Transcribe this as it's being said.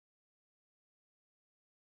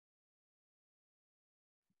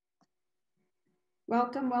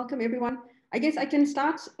welcome everyone. I guess I can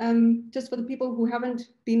start just for the people who haven't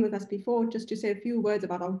been with us before, just to say a few words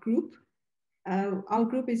about our group. Our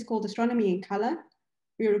group is called Astronomy in Color.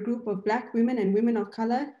 We're a group of Black women and women of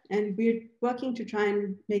color, and we're working to try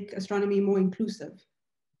and make astronomy more inclusive.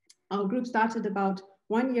 Our group started about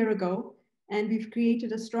 1 year ago, and we've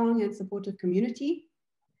created a strong and supportive community.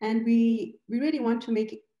 And we really want to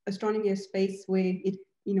make astronomy a space where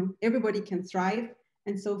everybody can thrive.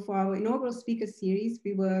 And so for our inaugural speaker series,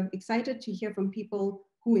 we were excited to hear from people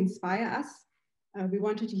who inspire us. We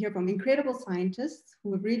wanted to hear from incredible scientists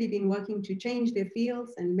who have really been working to change their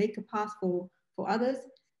fields and make a path for others.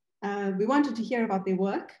 We wanted to hear about their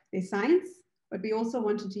work, their science, but we also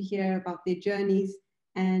wanted to hear about their journeys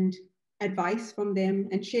and advice from them,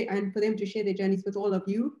 and for them to share their journeys with all of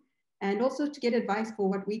you, and also to get advice for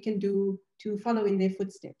what we can do to follow in their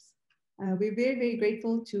footsteps. We're very, very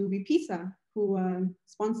grateful to Vipisa, who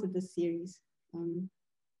sponsored this series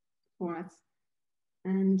for us.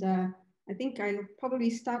 And I think I'll probably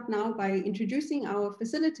start now by introducing our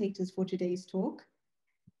facilitators for today's talk.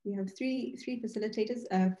 We have three facilitators.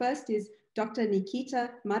 First is Dr.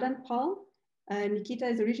 Nikita Madanpal. Nikita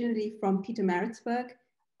is originally from Pietermaritzburg.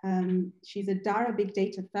 She's a DARA Big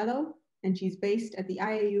Data Fellow, and she's based at the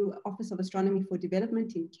IAU Office of Astronomy for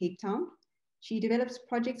Development in Cape Town. She develops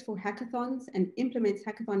projects for hackathons and implements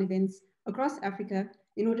hackathon events across Africa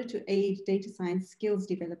in order to aid data science skills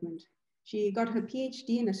development. She got her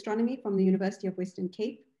PhD in astronomy from the University of Western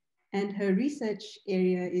Cape, and her research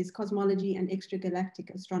area is cosmology and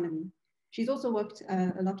extragalactic astronomy. She's also worked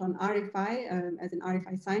a lot on RFI as an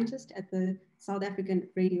RFI scientist at the South African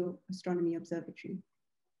Radio Astronomy Observatory.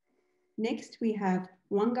 Next, we have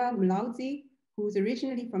Wanga Mulaudzi, who's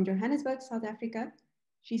originally from Johannesburg, South Africa.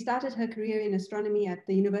 She started her career in astronomy at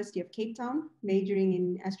the University of Cape Town, majoring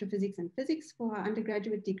in astrophysics and physics for her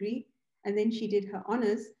undergraduate degree. And then she did her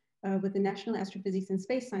honors with the National Astrophysics and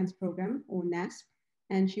Space Science Program, or NASP.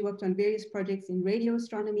 And she worked on various projects in radio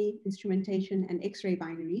astronomy, instrumentation, and X-ray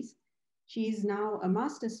binaries. She is now a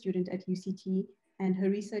master's student at UCT, and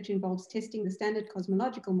her research involves testing the standard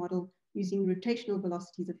cosmological model using rotational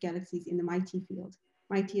velocities of galaxies in the MITI field.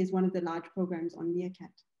 MITI is one of the large programs on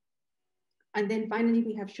Meerkat. And then finally,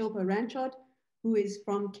 we have Shilpa Ranchod, who is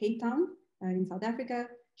from Cape Town in South Africa.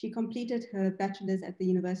 She completed her bachelor's at the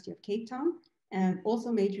University of Cape Town,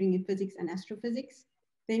 also majoring in physics and astrophysics.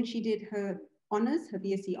 Then she did her honors, her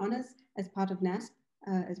BSc honors, as part of NASP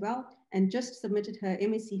as well, and just submitted her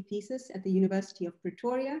MSc thesis at the University of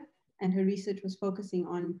Pretoria. And her research was focusing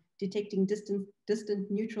on detecting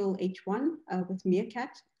distant neutral H1 with Meerkat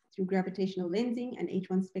through gravitational lensing and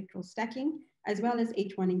H1 spectral stacking, as well as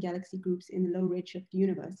H1 in galaxy groups in the low redshift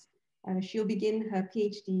universe. She'll begin her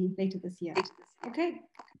PhD later this year. Okay,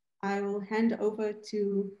 I will hand over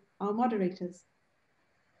to our moderators.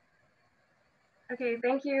 Okay,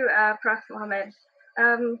 thank you, Prof. Mohammed.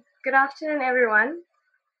 Good afternoon, everyone,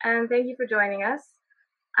 and thank you for joining us.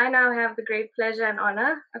 I now have the great pleasure and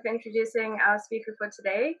honor of introducing our speaker for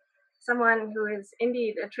today, someone who is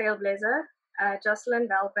indeed a trailblazer, Jocelyn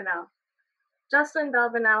Bell Burnell. Jocelyn Bell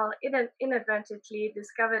Burnell inadvertently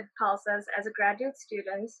discovered pulsars as a graduate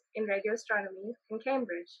student in radio astronomy in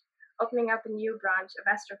Cambridge, opening up a new branch of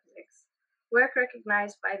astrophysics, work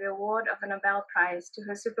recognized by the award of a Nobel Prize to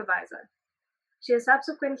her supervisor. She has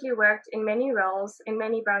subsequently worked in many roles in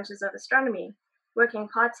many branches of astronomy, working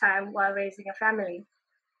part-time while raising a family.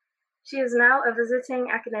 She is now a visiting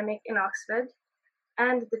academic in Oxford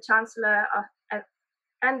and the Chancellor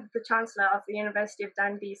of the University of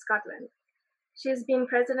Dundee, Scotland. She has been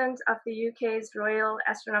president of the UK's Royal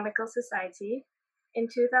Astronomical Society. In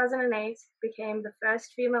 2008, became the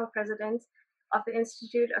first female president of the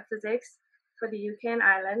Institute of Physics for the UK and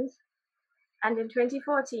Ireland, and in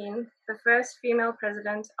 2014, the first female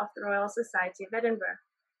president of the Royal Society of Edinburgh.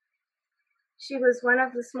 She was one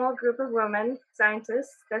of the small group of women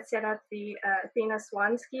scientists that set up the Athena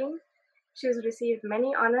SWAN scheme. She has received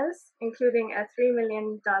many honors, including a $3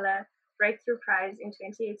 million Breakthrough Prize in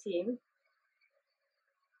 2018.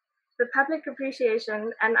 The public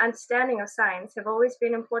appreciation and understanding of science have always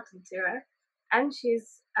been important to her, and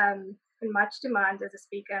she's in much demand as a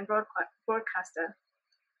speaker and broadcaster.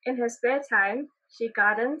 In her spare time, she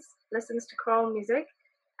gardens, listens to choral music,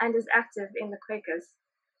 and is active in the Quakers.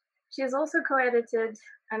 She has also co-edited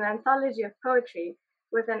an anthology of poetry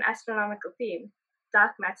with an astronomical theme,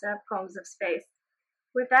 Dark Matter, Poems of Space.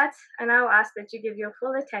 With that, I now ask that you give your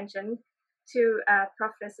full attention to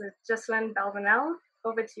Professor Jocelyn Bell Burnell.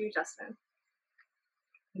 Over to you, Jocelyn.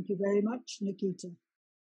 Thank you very much, Nikita.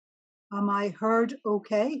 Am I heard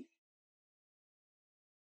okay?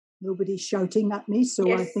 Nobody's shouting at me, so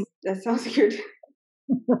yes, I think that sounds good.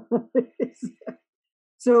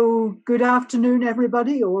 So good afternoon,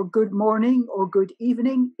 everybody, or good morning, or good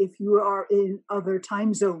evening if you are in other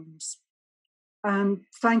time zones. And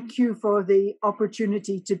thank you for the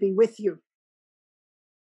opportunity to be with you.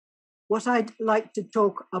 What I'd like to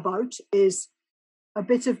talk about is a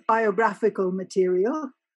bit of biographical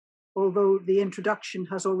material, although the introduction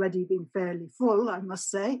has already been fairly full, I must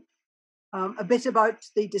say. A bit about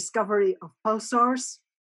the discovery of pulsars,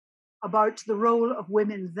 about the role of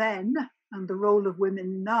women then and the role of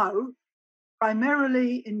women now,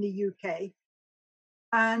 primarily in the UK,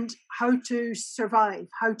 and how to survive,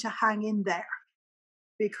 how to hang in there,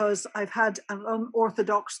 because I've had an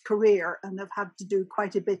unorthodox career and I've had to do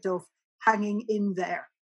quite a bit of hanging in there.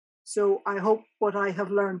 So I hope what I have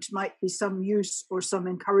learned might be some use or some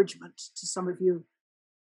encouragement to some of you.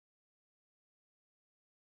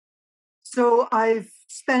 So I've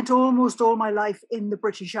spent almost all my life in the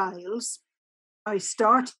British Isles. I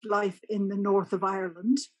started life in the north of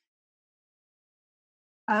Ireland.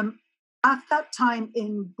 At that time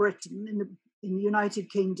in Britain, in the United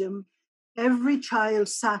Kingdom, every child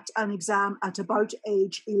sat an exam at about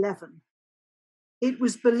age 11. It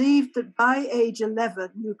was believed that by age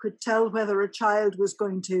 11, you could tell whether a child was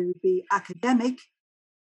going to be academic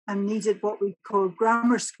and needed what we call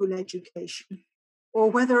grammar school education, or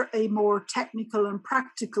whether a more technical and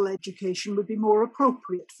practical education would be more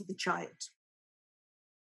appropriate for the child.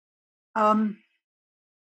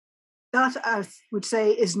 That, I would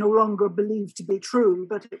say, is no longer believed to be true,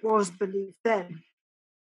 but it was believed then.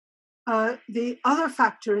 The other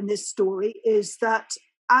factor in this story is that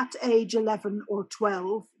at age 11 or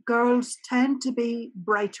 12, girls tend to be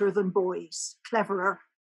brighter than boys, cleverer,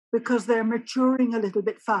 because they're maturing a little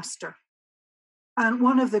bit faster. And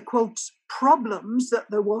one of the, quote, problems that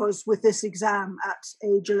there was with this exam at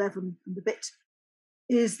age 11 and a bit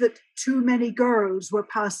is that too many girls were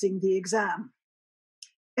passing the exam.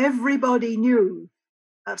 Everybody knew,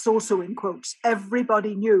 that's also in quotes,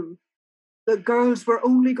 everybody knew that girls were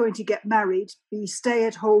only going to get married, be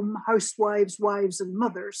stay-at-home housewives, wives and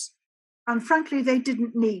mothers. And frankly, they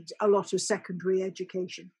didn't need a lot of secondary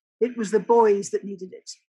education. It was the boys that needed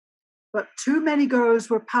it. But too many girls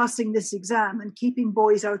were passing this exam and keeping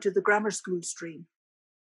boys out of the grammar school stream.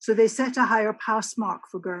 So they set a higher pass mark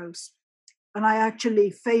for girls. And I actually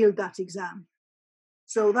failed that exam.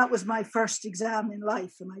 So that was my first exam in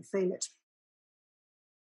life, and I failed it.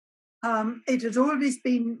 It had always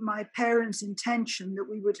been my parents' intention that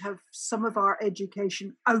we would have some of our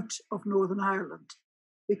education out of Northern Ireland,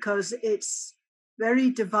 because it's very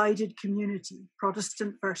divided community,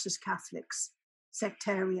 Protestant versus Catholics,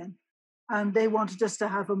 sectarian, and they wanted us to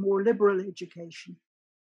have a more liberal education.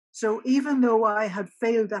 So even though I had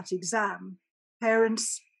failed that exam,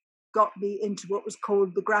 parents got me into what was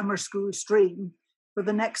called the grammar school stream for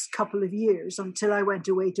the next couple of years until I went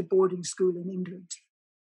away to boarding school in England.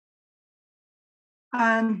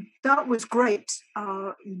 And that was great.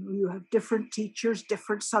 You have different teachers,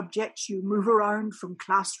 different subjects. You move around from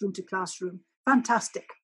classroom to classroom. Fantastic.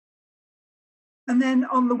 And then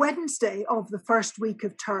on the Wednesday of the first week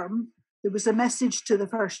of term, there was a message to the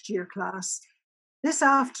first year class. This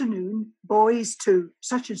afternoon, boys to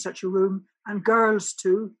such and such a room and girls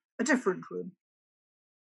to a different room.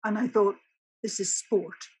 And I thought, this is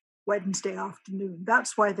sport, Wednesday afternoon.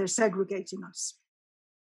 That's why they're segregating us.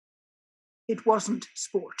 It wasn't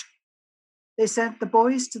sport. They sent the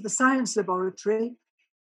boys to the science laboratory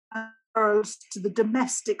and girls to the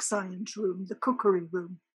domestic science room, the cookery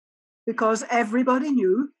room, because everybody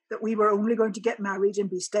knew that we were only going to get married and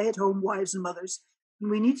be stay-at-home wives and mothers,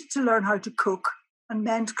 and we needed to learn how to cook and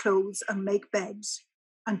mend clothes and make beds.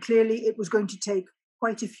 And clearly it was going to take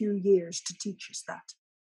quite a few years to teach us that.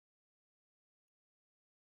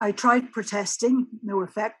 I tried protesting, no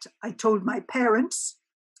effect. I told my parents,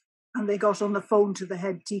 and they got on the phone to the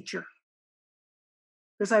head teacher,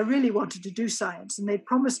 because I really wanted to do science, and they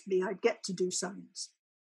promised me I'd get to do science.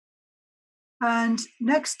 And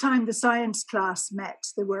next time the science class met,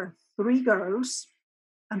 there were 3 girls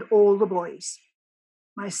and all the boys.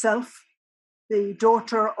 Myself, the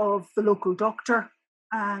daughter of the local doctor,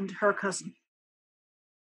 and her cousin.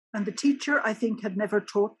 And the teacher, I think, had never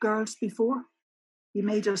taught girls before. He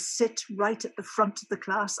made us sit right at the front of the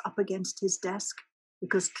class up against his desk,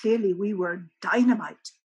 because clearly we were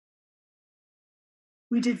dynamite.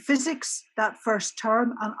 We did physics that first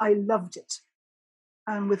term, and I loved it.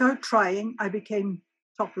 And without trying, I became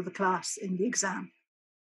top of the class in the exam.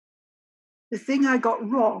 The thing I got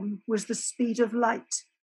wrong was the speed of light.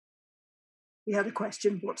 We had a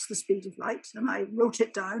question, what's the speed of light? And I wrote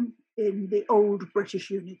it down in the old British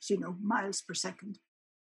units, miles per second.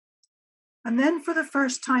 And then for the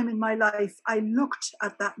first time in my life, I looked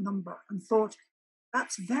at that number and thought,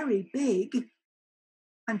 that's very big,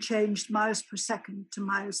 and changed miles per second to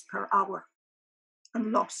miles per hour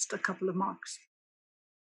and lost a couple of marks.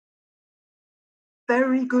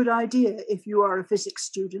 Very good idea if you are a physics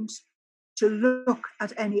student to look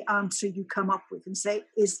at any answer you come up with and say,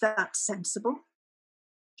 is that sensible?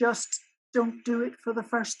 Just don't do it for the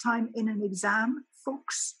first time in an exam,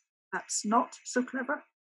 folks. That's not so clever.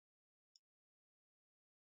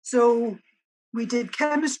 So we did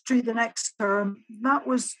chemistry the next term. That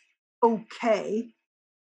was okay.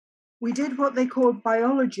 We did what they called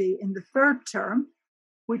biology in the third term,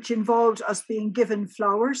 which involved us being given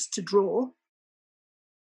flowers to draw,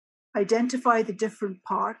 identify the different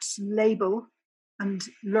parts, label, and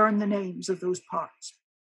learn the names of those parts.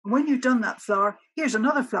 And when you've done that flower, here's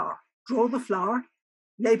another flower. Draw the flower,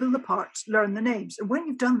 label the parts, learn the names. And when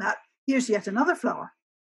you've done that, here's yet another flower.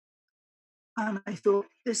 And I thought,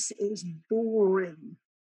 this is boring,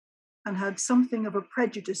 and had something of a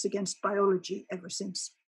prejudice against biology ever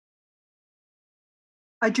since.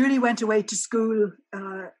 I duly went away to school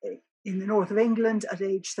in the north of England at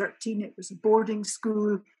age 13. It was a boarding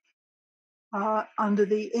school under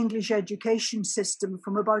the English education system.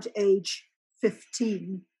 From about age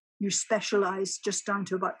 15, you specialise just down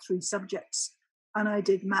to about 3 subjects. And I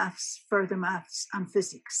did maths, further maths, and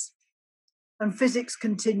physics. And physics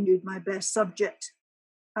continued my best subject.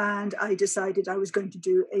 And I decided I was going to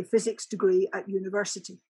do a physics degree at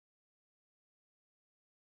university.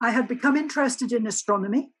 I had become interested in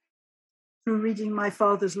astronomy through reading my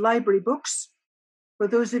father's library books. For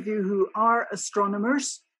those of you who are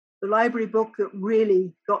astronomers, the library book that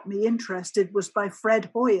really got me interested was by Fred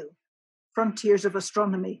Hoyle, Frontiers of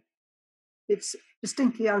Astronomy. It's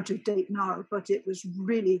distinctly out of date now, but it was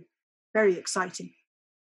really very exciting.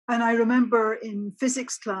 And I remember in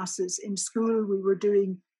physics classes in school, we were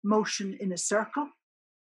doing motion in a circle.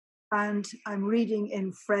 And I'm reading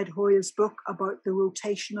in Fred Hoyle's book about the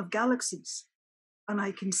rotation of galaxies. And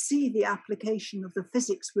I can see the application of the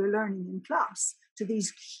physics we're learning in class to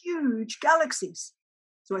these huge galaxies.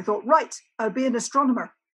 So I thought, right, I'll be an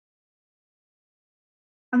astronomer.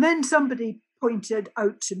 And then somebody pointed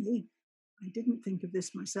out to me, I didn't think of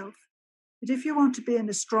this myself, that if you want to be an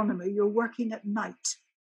astronomer, you're working at night.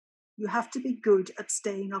 You have to be good at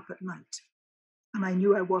staying up at night. And I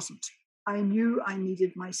knew I wasn't. I knew I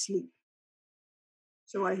needed my sleep.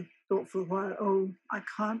 So I thought for a while, oh, I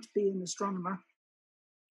can't be an astronomer.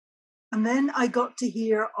 And then I got to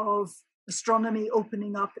hear of astronomy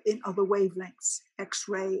opening up in other wavelengths,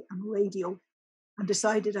 X-ray and radio, and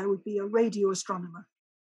decided I would be a radio astronomer.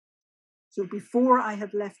 So before I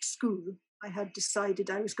had left school, I had decided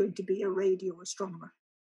I was going to be a radio astronomer.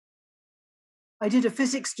 I did a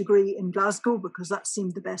physics degree in Glasgow because that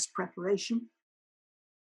seemed the best preparation.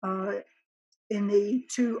 In the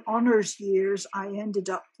 2 honours years, I ended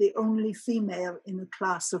up the only female in a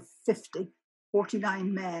class of 50,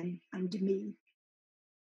 49 men and me.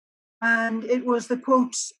 And it was the,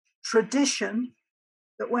 quote, tradition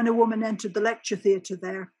that when a woman entered the lecture theatre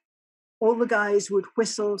there, all the guys would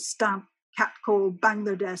whistle, stamp, catcall, bang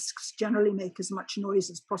their desks, generally make as much noise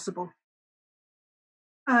as possible.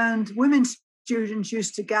 And women students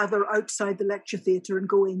used to gather outside the lecture theatre and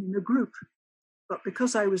go in a group. But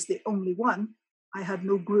because I was the only one, I had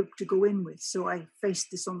no group to go in with, so I faced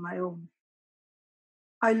this on my own.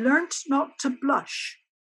 I learnt not to blush,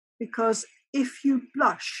 because if you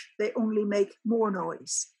blush, they only make more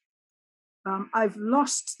noise. I've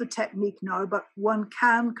lost the technique now, but one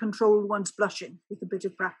can control one's blushing with a bit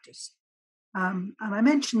of practice. And I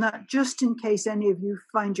mention that just in case any of you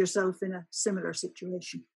find yourself in a similar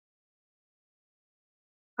situation.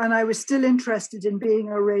 And I was still interested in being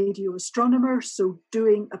a radio astronomer, so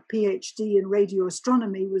doing a PhD in radio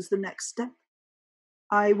astronomy was the next step.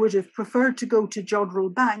 I would have preferred to go to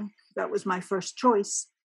Jodrell Bank, that was my first choice,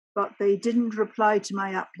 but they didn't reply to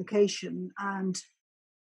my application, and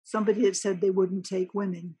somebody had said they wouldn't take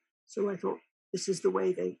women. So I thought, this is the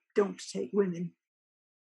way they don't take women.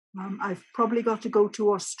 I've probably got to go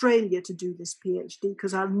to Australia to do this PhD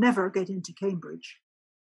because I'll never get into Cambridge.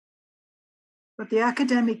 But the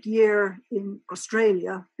academic year in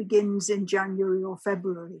Australia begins in January or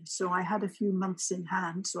February. So I had a few months in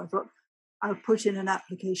hand. So I thought I'll put in an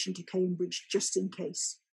application to Cambridge just in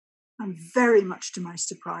case. And very much to my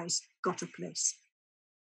surprise, got a place.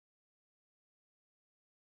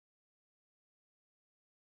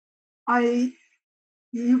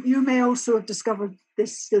 You may also have discovered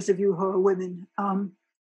this, those of you who are women,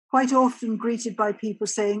 quite often greeted by people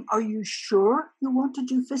saying, "Are you sure you want to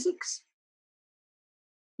do physics?"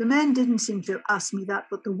 The men didn't seem to ask me that,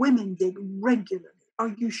 but the women did regularly.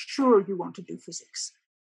 Are you sure you want to do physics?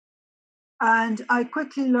 And I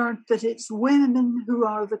quickly learned that it's women who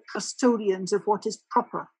are the custodians of what is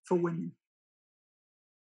proper for women.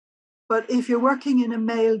 But if you're working in a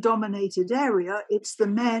male-dominated area, it's the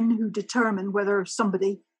men who determine whether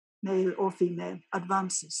somebody, male or female,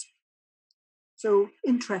 advances. So,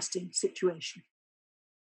 interesting situation.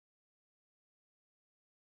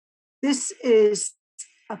 This is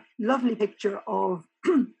a lovely picture of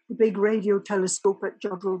the big radio telescope at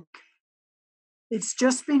Jodrell. It's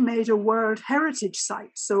just been made a World Heritage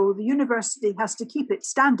Site, so the university has to keep it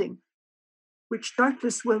standing, which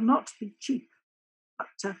doubtless will not be cheap,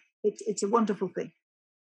 but it's a wonderful thing.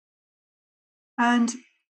 And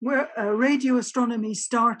where radio astronomy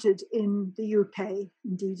started in the UK,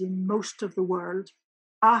 indeed in most of the world,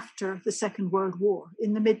 after the Second World War,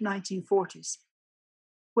 in the mid-1940s,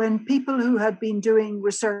 when people who had been doing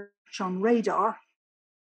research on radar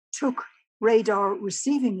took radar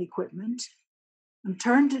receiving equipment and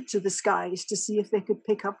turned it to the skies to see if they could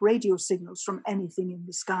pick up radio signals from anything in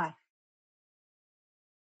the sky.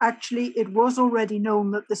 Actually, it was already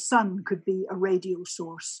known that the sun could be a radio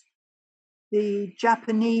source. The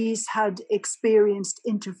Japanese had experienced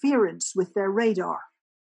interference with their radar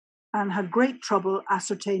and had great trouble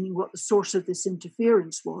ascertaining what the source of this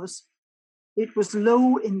interference was. It was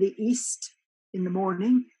low in the east in the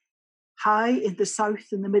morning, high in the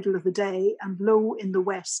south in the middle of the day, and low in the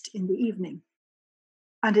west in the evening.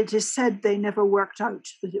 And it is said they never worked out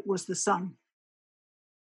that it was the sun.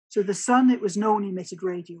 So the sun, it was known, emitted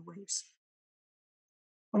radio waves.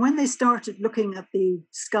 And when they started looking at the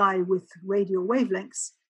sky with radio wavelengths,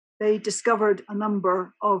 they discovered a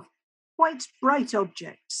number of quite bright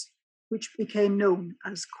objects, which became known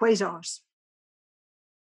as quasars.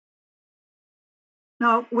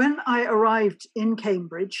 Now, when I arrived in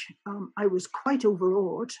Cambridge, I was quite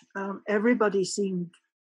overawed. Everybody seemed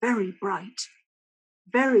very bright,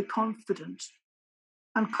 very confident,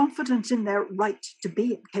 and confident in their right to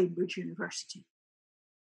be at Cambridge University.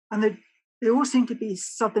 And they all seem to be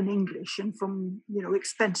Southern English and from,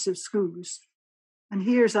 expensive schools. And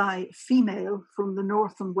here's I, female from the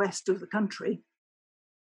north and west of the country,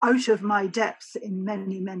 out of my depth in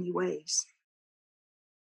many, many ways.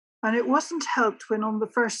 And it wasn't helped when on the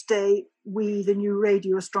first day, we, the new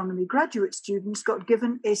radio astronomy graduate students, got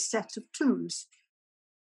given a set of tools.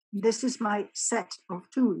 This is my set of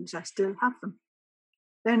tools. I still have them.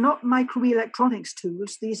 They're not microelectronics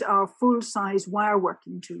tools. These are full-size wire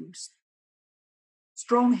working tools.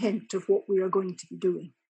 Strong hint of what we are going to be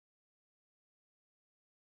doing.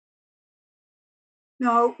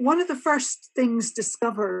 Now, one of the first things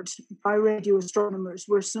discovered by radio astronomers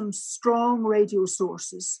were some strong radio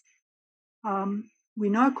sources. We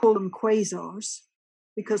now call them quasars,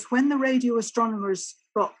 because when the radio astronomers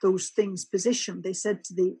got those things positioned, they said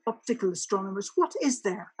to the optical astronomers, what is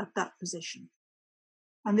there at that position?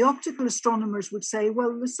 And the optical astronomers would say,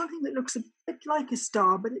 well, there's something that looks a bit like a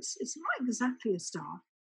star, but it's not exactly a star.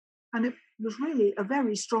 And it was really a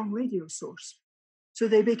very strong radio source. So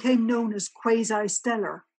they became known as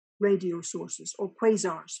quasi-stellar radio sources, or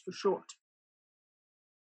quasars for short.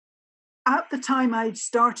 At the time I'd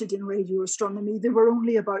started in radio astronomy, there were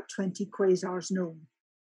only about 20 quasars known.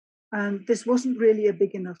 And this wasn't really a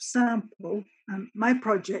big enough sample. My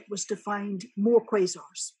project was to find more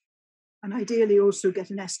quasars, and ideally also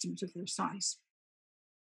get an estimate of their size.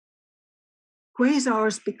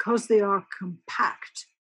 Quasars, because they are compact,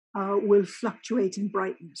 will fluctuate in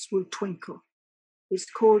brightness, will twinkle. It's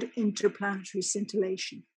called interplanetary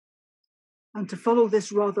scintillation. And to follow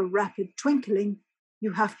this rather rapid twinkling,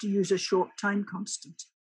 you have to use a short time constant.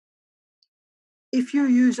 If you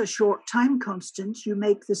use a short time constant, you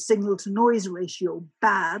make the signal to noise ratio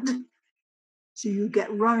bad. So you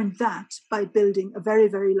get round that by building a very,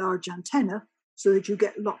 very large antenna so that you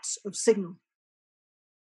get lots of signal.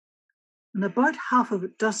 And about half of a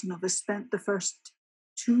dozen of us spent the first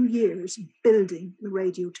 2 years building the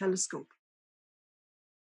radio telescope.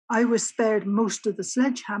 I was spared most of the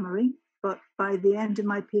sledgehammering, but by the end of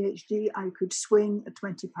my PhD, I could swing a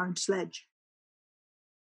 20-pound sledge.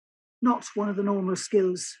 Not one of the normal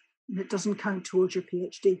skills, and it doesn't count towards your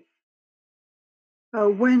PhD.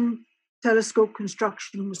 When telescope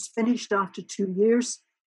construction was finished after 2 years,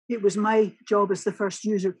 it was my job as the first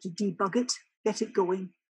user to debug it, get it going,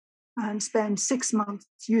 and spend 6 months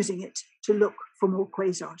using it to look for more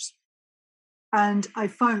quasars. And I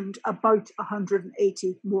found about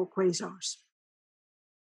 180 more quasars.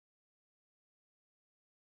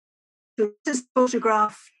 So this is a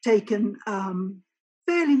photograph taken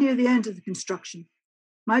fairly near the end of the construction.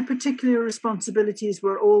 My particular responsibilities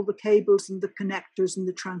were all the cables and the connectors and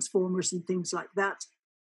the transformers and things like that.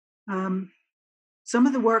 Some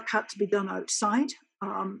of the work had to be done outside.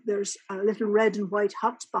 There's a little red and white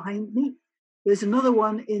hut behind me. There's another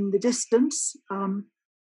one in the distance.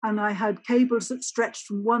 And I had cables that stretched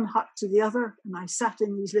from one hut to the other. And I sat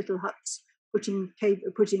in these little huts, putting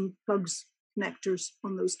plugs, connectors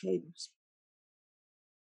on those cables.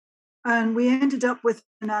 And we ended up with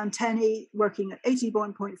an antennae working at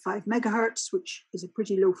 81.5 megahertz, which is a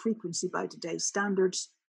pretty low frequency by today's standards,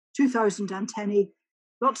 2,000 antennae,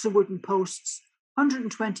 lots of wooden posts,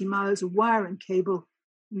 120 miles of wire and cable,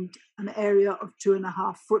 and an area of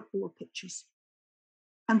 2.5 football pitches.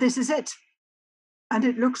 And this is it. And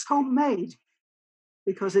it looks homemade,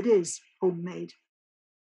 because it is homemade.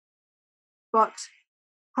 But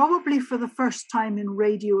probably for the first time in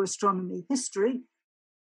radio astronomy history,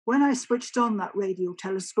 when I switched on that radio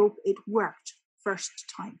telescope, it worked first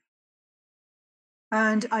time.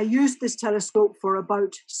 And I used this telescope for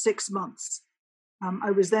about 6 months.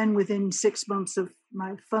 I was then within 6 months of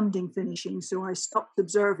my funding finishing, so I stopped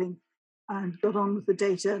observing and got on with the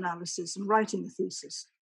data analysis and writing a thesis,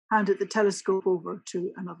 handed the telescope over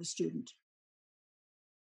to another student.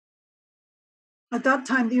 At that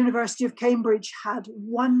time, the University of Cambridge had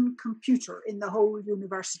one computer in the whole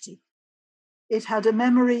university. It had a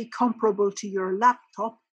memory comparable to your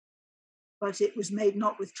laptop, but it was made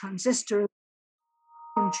not with transistors,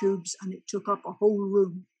 tubes, and it took up a whole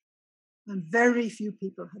room. And very few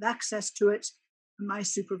people had access to it, and my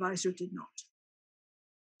supervisor did not.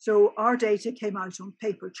 So our data came out on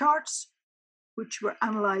paper charts, which were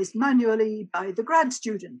analysed manually by the grad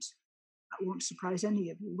student. That won't surprise any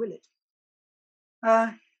of you, will it?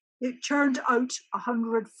 It churned out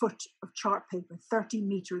 100 foot of chart paper, 30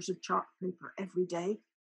 meters of chart paper every day.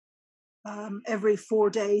 Every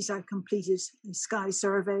 4 days, I completed a sky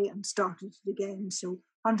survey and started it again. So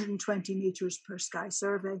 120 meters per sky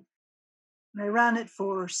survey. And I ran it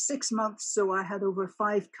for 6 months, so I had over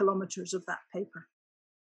 5 kilometers of that paper.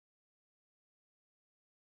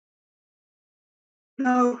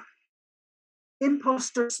 Now,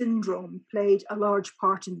 imposter syndrome played a large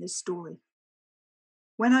part in this story.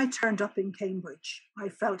 When I turned up in Cambridge, I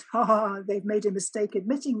felt, they've made a mistake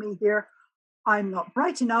admitting me here. I'm not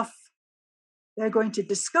bright enough. They're going to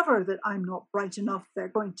discover that I'm not bright enough. They're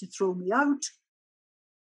going to throw me out.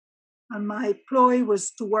 And my ploy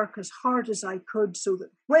was to work as hard as I could so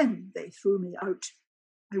that when they threw me out,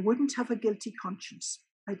 I wouldn't have a guilty conscience.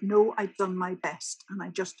 I'd know I'd done my best and I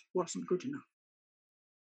just wasn't good enough.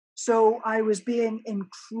 So I was being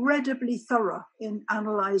incredibly thorough in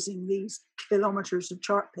analysing these kilometres of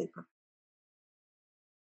chart paper.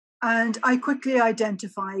 And I quickly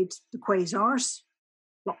identified the quasars,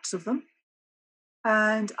 lots of them.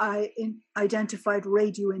 And I identified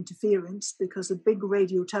radio interference because a big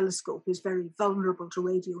radio telescope is very vulnerable to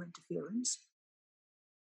radio interference.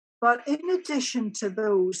 But in addition to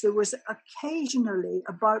those, there was occasionally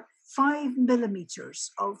about 5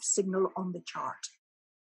 millimeters of signal on the chart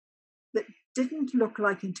that didn't look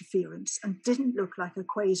like interference and didn't look like a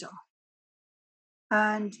quasar.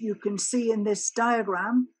 And you can see in this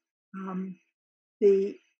diagram,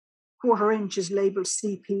 the quarter inch is labeled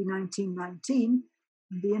CP1919,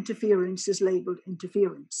 and the interference is labeled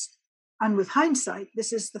interference. And with hindsight,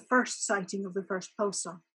 this is the first sighting of the first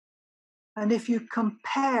pulsar. And if you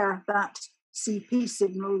compare that CP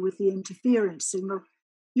signal with the interference signal,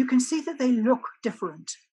 you can see that they look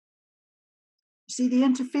different. You see the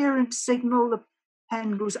interference signal, the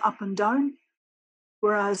pen goes up and down,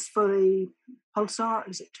 whereas for the pulsar,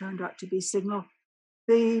 as it turned out to be signal,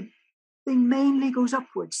 the thing mainly goes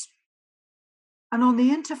upwards. And on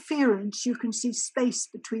the interference, you can see space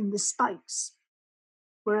between the spikes,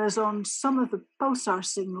 whereas on some of the pulsar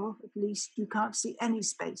signal, at least, you can't see any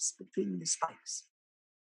space between the spikes.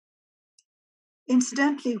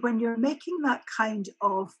 Incidentally, when you're making that kind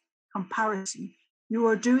of comparison, you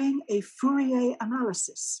are doing a Fourier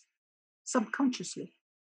analysis subconsciously,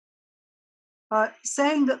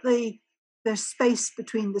 saying that there's space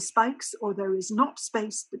between the spikes or there is not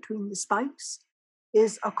space between the spikes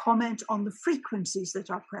is a comment on the frequencies that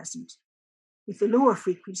are present. With the lower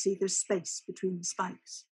frequency, there's space between the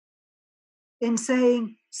spikes. In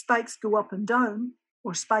saying spikes go up and down,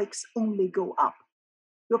 or spikes only go up,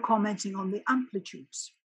 you're commenting on the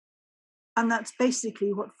amplitudes. And that's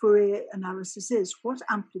basically what Fourier analysis is. What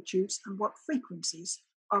amplitudes and what frequencies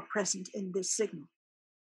are present in this signal?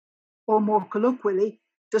 Or more colloquially,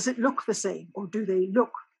 does it look the same or do they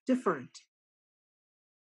look different?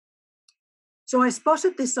 So I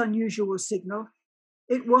spotted this unusual signal.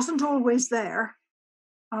 It wasn't always there,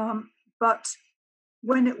 but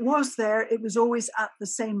when it was there, it was always at the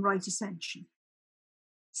same right ascension.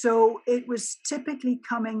 So it was typically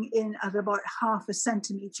coming in at about 0.5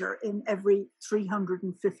 centimeter in every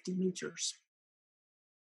 350 meters.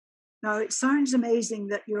 Now, it sounds amazing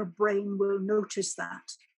that your brain will notice that.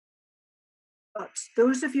 But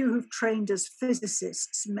those of you who've trained as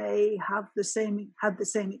physicists may have had the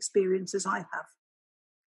same experience as I have.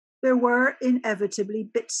 There were inevitably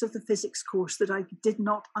bits of the physics course that I did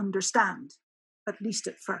not understand, at least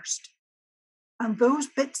at first. And those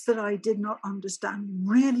bits that I did not understand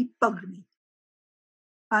really bugged me.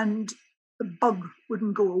 And the bug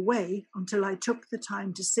wouldn't go away until I took the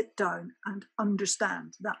time to sit down and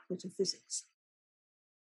understand that bit of physics.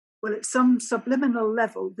 Well, at some subliminal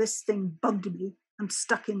level, this thing bugged me and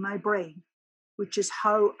stuck in my brain, which is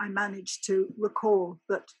how I managed to recall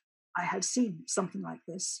that I had seen something like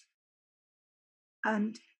this.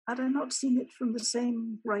 And had I not seen it from the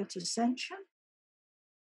same right ascension?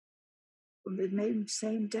 From the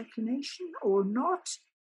same declination or not?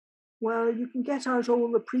 Well, you can get out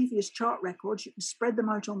all the previous chart records, you can spread them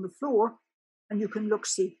out on the floor, and you can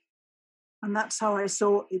look-see. And that's how I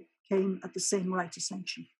saw it came at the same right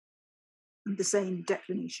ascension and the same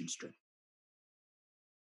declination strip.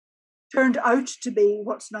 Turned out to be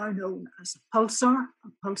what's now known as a pulsar, a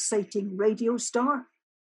pulsating radio star.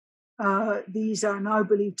 These are now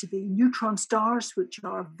believed to be neutron stars, which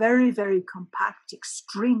are very, very compact,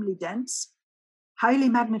 extremely dense, highly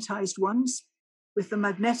magnetized ones, with the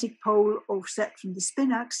magnetic pole offset from the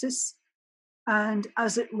spin axis. And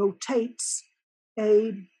as it rotates,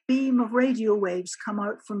 a beam of radio waves come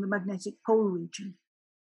out from the magnetic pole region.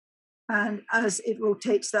 And as it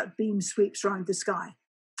rotates, that beam sweeps around the sky,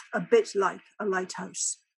 a bit like a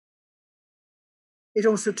lighthouse. It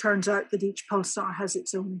also turns out that each pulsar has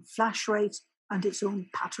its own flash rate and its own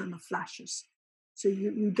pattern of flashes. So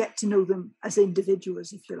you get to know them as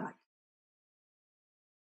individuals, if you like.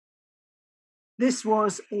 This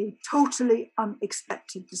was a totally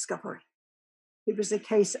unexpected discovery. It was a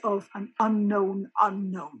case of an unknown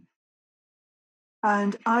unknown.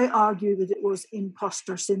 And I argue that it was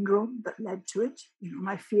imposter syndrome that led to it.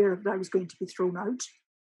 My fear that I was going to be thrown out,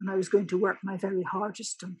 and I was going to work my very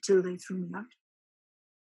hardest until they threw me out.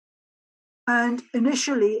 And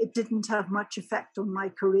initially, it didn't have much effect on my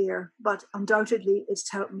career, but undoubtedly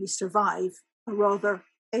it's helped me survive a rather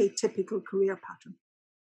atypical career pattern.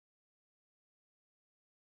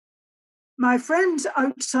 My friends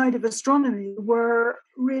outside of astronomy were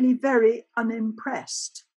really very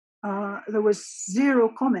unimpressed. There was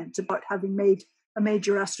zero comment about having made a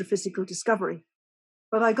major astrophysical discovery.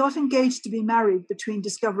 But I got engaged to be married between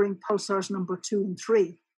discovering pulsars number 2 and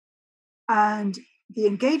 3. And the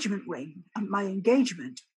engagement ring and my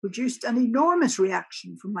engagement produced an enormous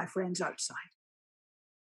reaction from my friends outside.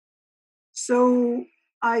 So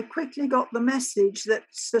I quickly got the message that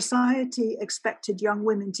society expected young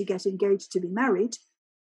women to get engaged to be married,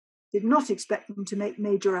 did not expect them to make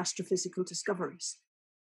major astrophysical discoveries.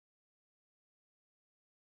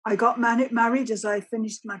 I got married as I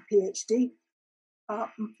finished my PhD.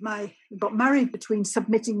 I got married between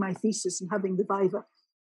submitting my thesis and having the viva.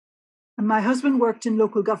 And my husband worked in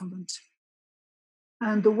local government.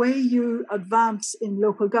 And the way you advance in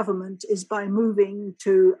local government is by moving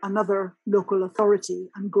to another local authority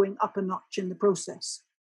and going up a notch in the process.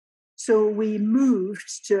 So we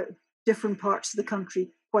moved to different parts of the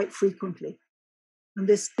country quite frequently. And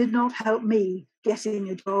this did not help me getting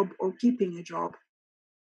a job or keeping a job.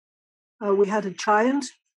 We had a child.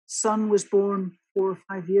 Son was born 4 or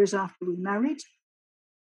 5 years after we married.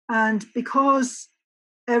 And because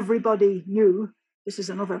everybody knew, this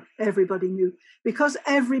is another everybody knew, because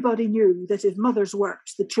everybody knew that if mothers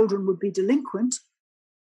worked, the children would be delinquent,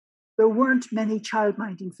 there weren't many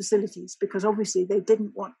childminding facilities because obviously they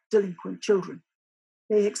didn't want delinquent children.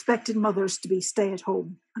 They expected mothers to be stay at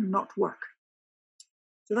home and not work.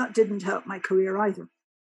 So that didn't help my career either.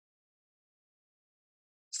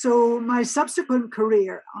 So my subsequent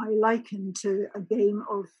career, I liken to a game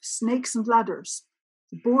of snakes and ladders.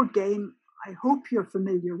 The board game, I hope you're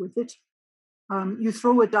familiar with it. You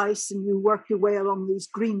throw a dice and you work your way along these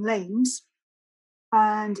green lanes.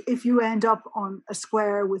 And if you end up on a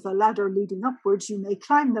square with a ladder leading upwards, you may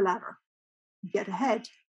climb the ladder and get ahead.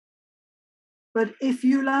 But if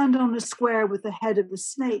you land on a square with the head of the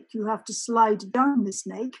snake, you have to slide down the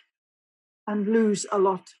snake and lose a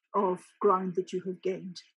lot of ground that you have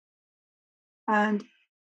gained. And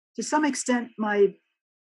to some extent, my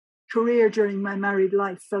career during my married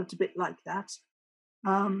life felt a bit like that.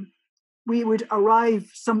 We would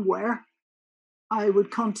arrive somewhere. I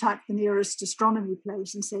would contact the nearest astronomy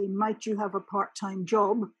place and say, might you have a part-time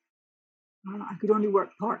job? I could only work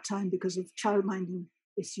part-time because of childminding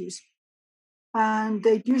issues. And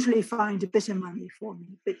they'd usually find a bit of money for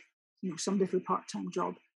me, some little part-time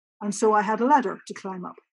job. And so I had a ladder to climb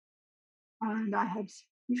up. And I had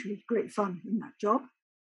usually great fun in that job.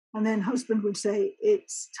 And then husband would say,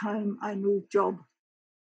 it's time I move job.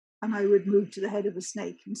 And I would move to the head of a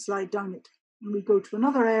snake and slide down it. And we'd go to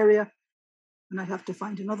another area, and I'd have to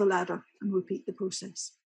find another ladder and repeat the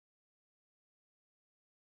process.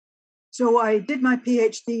 So I did my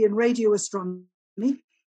PhD in radio astronomy.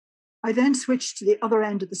 I then switched to the other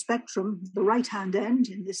end of the spectrum, the right-hand end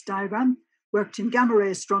in this diagram, worked in gamma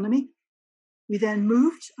ray astronomy. We then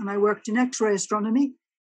moved and I worked in X-ray astronomy.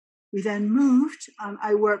 We then moved and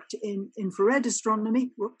I worked in infrared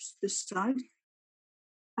astronomy, this side.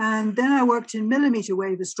 And then I worked in millimeter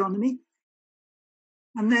wave astronomy.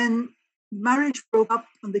 And then marriage broke up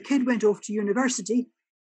and the kid went off to university.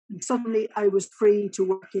 And suddenly I was free to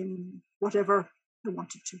work in whatever I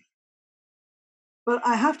wanted to. But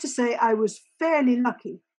I have to say I was fairly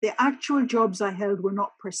lucky. The actual jobs I held were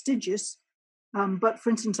not prestigious. But for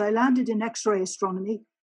instance, I landed in X-ray astronomy,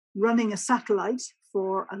 running a satellite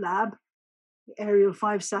for a lab, the Ariel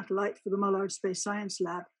 5 satellite for the Mullard Space Science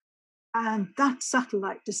Lab. And that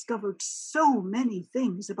satellite discovered so many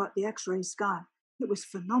things about the X-ray sky. It was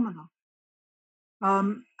phenomenal.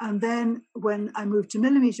 And then when I moved to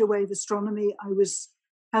millimeter wave astronomy, I was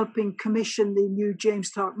helping commission the new James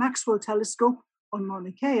Clerk Maxwell telescope on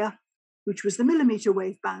Mauna Kea, which was the millimeter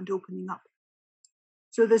wave band opening up.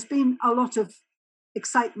 So there's been a lot of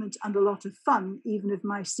excitement and a lot of fun, even if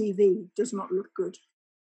my CV does not look good.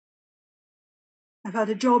 I've had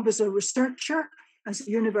a job as a researcher, as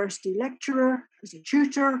a university lecturer, as a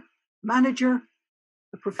tutor, manager,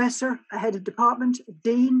 a professor, a head of department, a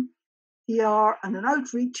dean, PR, and an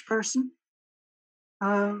outreach person.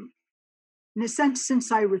 In a sense,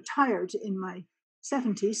 since I retired in my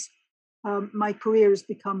 70s, my career has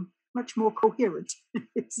become much more coherent.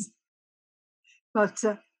 But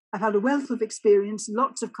I've had a wealth of experience,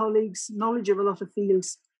 lots of colleagues, knowledge of a lot of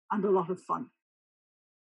fields, and a lot of fun.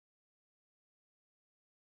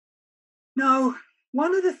 Now,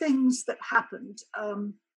 one of the things that happened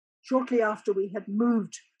shortly after we had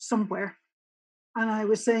moved somewhere, and I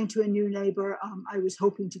was saying to a new neighbour, I was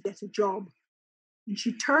hoping to get a job. And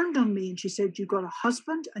she turned on me and she said, you've got a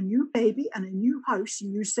husband, a new baby, and a new house,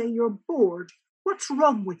 and you say you're bored. What's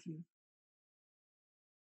wrong with you?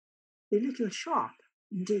 A little sharp,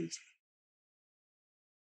 indeed.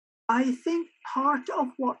 I think part of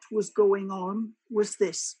what was going on was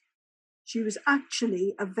this. She was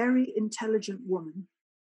actually a very intelligent woman.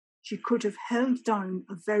 She could have held down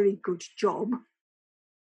a very good job.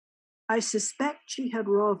 I suspect she had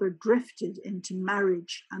rather drifted into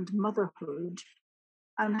marriage and motherhood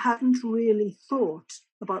and hadn't really thought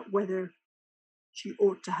about whether she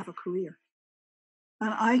ought to have a career.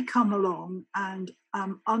 And I come along and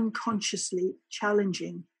am unconsciously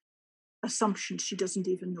challenging assumptions she doesn't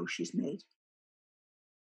even know she's made.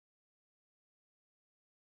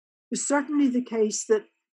 It's certainly the case that,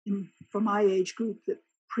 for my age group, that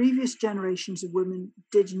previous generations of women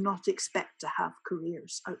did not expect to have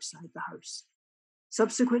careers outside the house.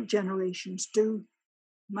 Subsequent generations do.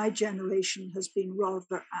 My generation has been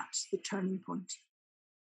rather at the turning point.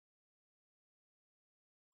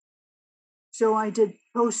 So I did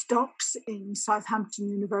postdocs in Southampton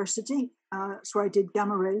University, so I did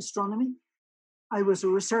gamma ray astronomy. I was a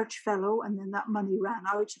research fellow, and then that money ran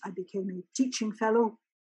out. I became a teaching fellow,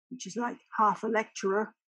 which is like half a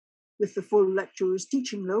lecturer with the full lecturer's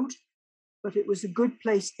teaching load, but it was a good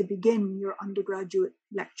place to begin your undergraduate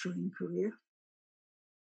lecturing career.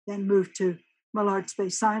 Then moved to Mullard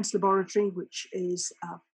Space Science Laboratory, which is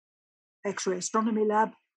an X-ray astronomy lab.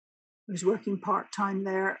 I was working part-time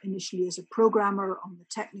there, initially as a programmer on the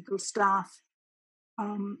technical staff.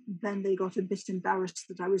 Then they got a bit embarrassed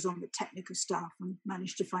that I was on the technical staff and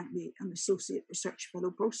managed to find me an associate research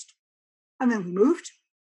fellow post. And then we moved,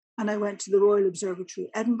 and I went to the Royal Observatory,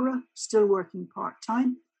 Edinburgh, still working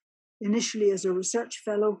part-time, initially as a research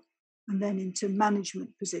fellow, and then into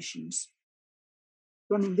management positions,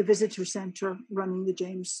 running the visitor centre, running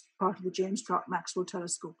part of the James Clerk Maxwell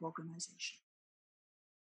Telescope organisation.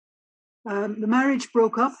 The marriage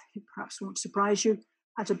broke up, it perhaps won't surprise you,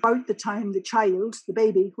 at about the time the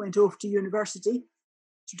baby, went off to university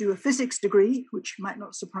to do a physics degree, which might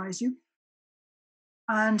not surprise you.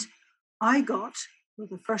 And I got, for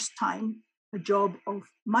the first time, a job of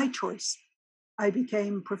my choice. I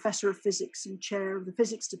became Professor of Physics and Chair of the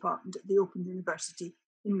Physics Department at the Open University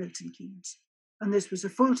in Milton Keynes. And this was a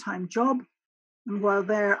full-time job. And while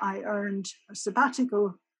there, I earned a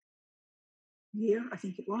sabbatical year, I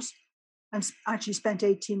think it was, and actually spent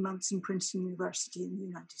 18 months in Princeton University in the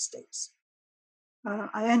United States.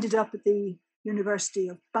 I ended up at the University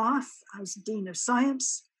of Bath as Dean of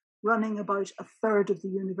Science, running about a third of the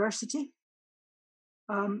university.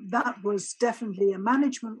 That was definitely a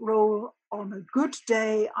management role. On a good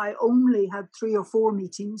day, I only had 3 or 4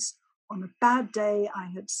 meetings. On a bad day, I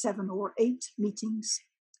had 7 or 8 meetings.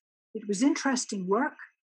 It was interesting work,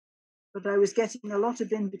 but I was getting a lot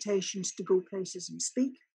of invitations to go places and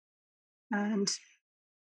speak, and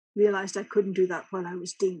realized I couldn't do that while I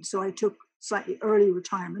was dean. So I took slightly early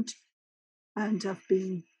retirement and have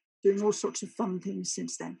been doing all sorts of fun things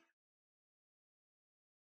since then.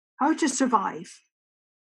 How to survive.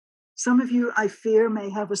 Some of you, I fear, may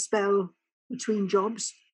have a spell between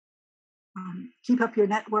jobs. Keep up your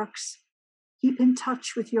networks. Keep in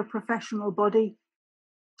touch with your professional body.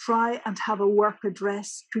 Try and have a work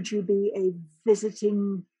address. Could you be a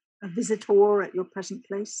visitor at your present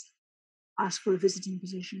place? Ask for a visiting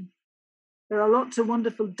position. There are lots of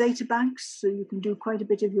wonderful data banks, so you can do quite a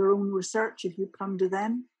bit of your own research if you plunder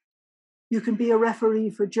them. You can be a referee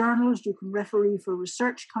for journals. You can referee for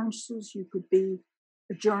research councils. You could be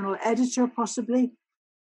a journal editor, possibly,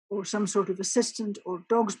 or some sort of assistant or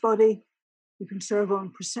dog's body. You can serve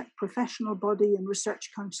on professional body and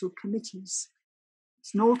research council committees.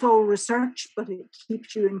 It's not all research, but it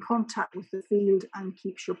keeps you in contact with the field and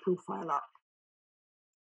keeps your profile up.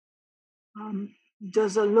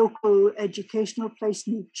 Does a local educational place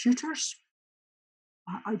need tutors?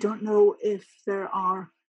 I don't know if there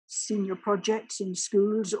are senior projects in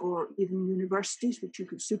schools or even universities which you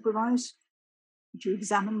could supervise. Would you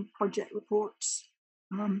examine project reports?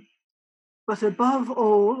 But above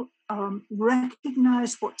all,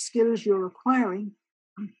 recognize what skills you're acquiring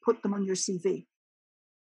and put them on your CV.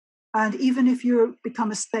 And even if you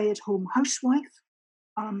become a stay-at-home housewife,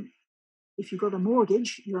 if you've got a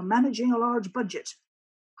mortgage, you're managing a large budget,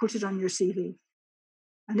 put it on your CV.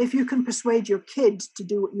 And if you can persuade your kid to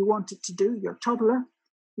do what you want it to do, your toddler,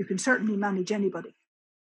 you can certainly manage anybody.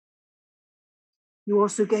 You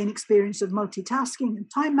also gain experience of multitasking and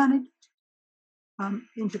time management,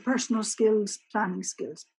 interpersonal skills, planning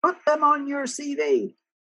skills. Put them on your CV.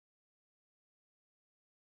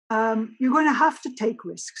 You're going to have to take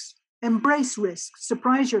risks, embrace risks,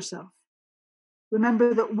 surprise yourself.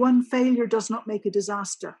 Remember that one failure does not make a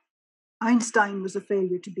disaster. Einstein was a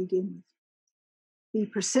failure to begin with. Be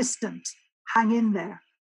persistent, hang in there,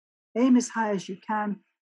 aim as high as you can,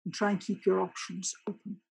 and try and keep your options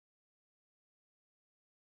open.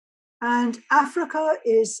 And Africa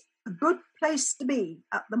is a good place to be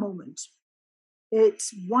at the moment.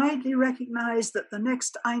 It's widely recognized that the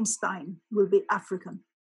next Einstein will be African.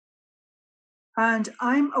 And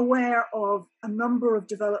I'm aware of a number of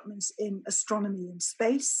developments in astronomy and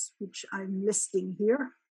space, which I'm listing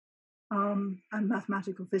here, and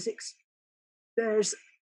mathematical physics. There's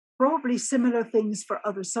probably similar things for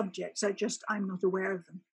other subjects, I'm not aware of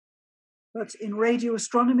them. But in radio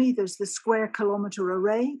astronomy, there's the Square Kilometre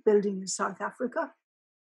Array building in South Africa.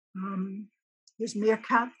 There's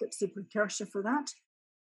Meerkat, that's the precursor for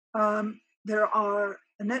that. There are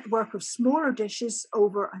a network of smaller dishes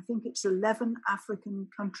over, I think it's 11 African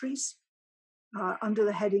countries, under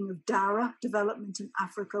the heading of DARA, Development in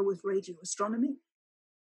Africa with Radio Astronomy.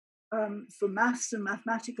 For maths and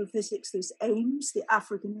mathematical physics, there's AIMS, the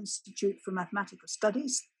African Institute for Mathematical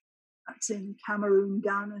Studies. That's in Cameroon,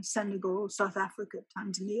 Ghana, Senegal, South Africa,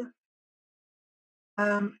 Tanzania.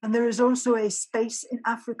 And there is also a Space in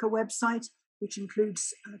Africa website, which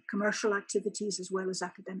includes commercial activities as well as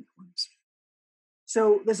academic ones.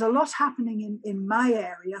 So there's a lot happening in my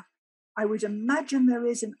area. I would imagine there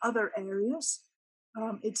is in other areas.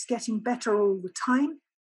 It's getting better all the time,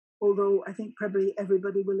 although I think probably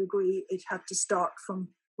everybody will agree it had to start from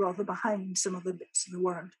rather behind some other bits of the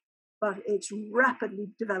world. But it's rapidly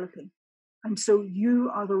developing. And so you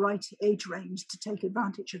are the right age range to take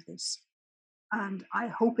advantage of this. And I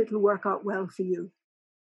hope it'll work out well for you.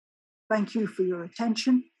 Thank you for your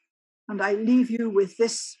attention. And I leave you with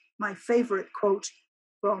this, my favorite quote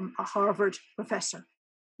from a Harvard professor.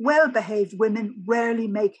 Well-behaved women rarely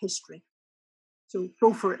make history. So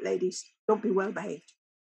go for it, ladies. Don't be well-behaved.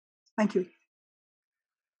 Thank you.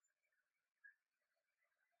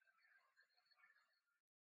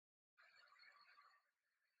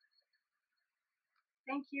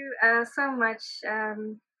 Thank you so much,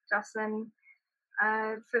 Jocelyn,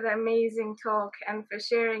 for the amazing talk and for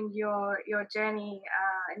sharing your journey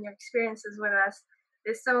and your experiences with us.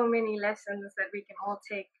 There's so many lessons that we can all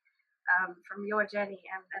take from your journey,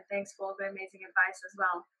 and thanks for all the amazing advice as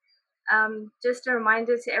well. Just a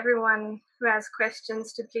reminder to everyone who has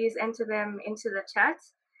questions to please enter them into the chat.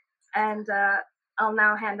 And I'll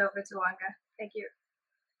now hand over to Wonga. Thank you.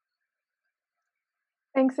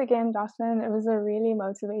 Thanks again, Jocelyn. It was a really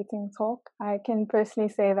motivating talk. I can personally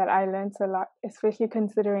say that I learned a lot, especially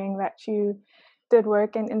considering that you did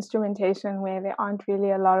work in instrumentation where there aren't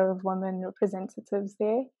really a lot of women representatives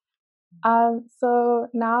there. So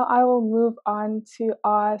now I will move on to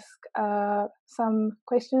ask some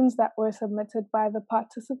questions that were submitted by the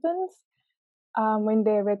participants when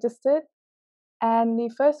they registered. And the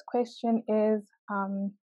first question is,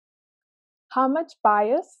 how much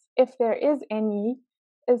bias, if there is any,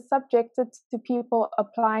 is subjected to people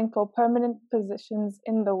applying for permanent positions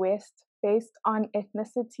in the West based on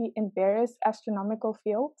ethnicity in various astronomical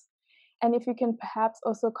fields? And if you can perhaps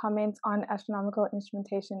also comment on astronomical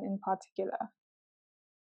instrumentation in particular.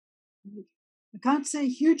 I can't say a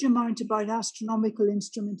huge amount about astronomical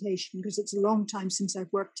instrumentation because it's a long time since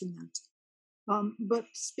I've worked in that. But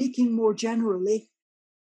speaking more generally,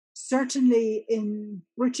 certainly in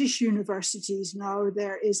British universities now,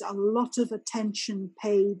 there is a lot of attention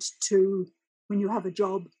paid to, when you have a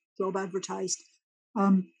job advertised,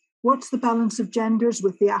 what's the balance of genders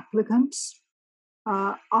with the applicants?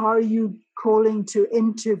 Are you calling to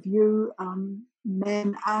interview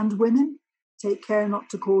men and women? Take care not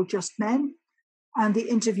to call just men. And the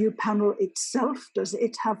interview panel itself, does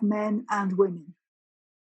it have men and women?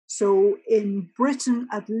 So in Britain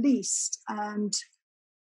at least, and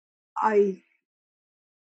I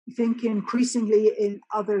think increasingly in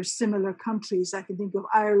other similar countries, I can think of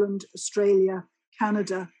Ireland, Australia,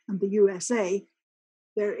 Canada, and the USA,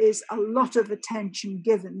 there is a lot of attention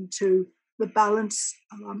given to the balance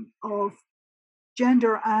of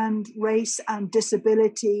gender and race and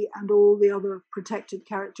disability and all the other protected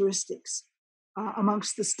characteristics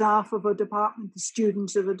amongst the staff of a department, the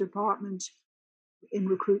students of a department, in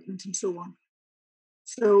recruitment and so on.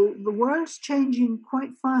 So the world's changing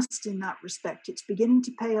quite fast in that respect. It's beginning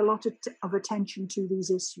to pay a lot of attention to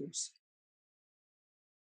these issues.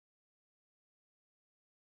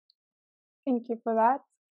 Thank you for that.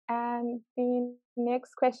 And the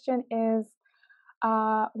next question is,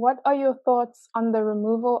 what are your thoughts on the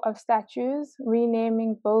removal of statues,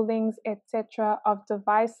 renaming buildings, etc., of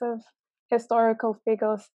divisive historical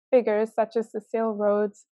figures such as Cecil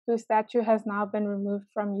Rhodes, whose statue has now been removed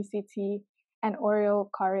from UCT, and Oriel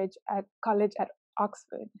College at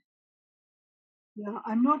Oxford? Yeah,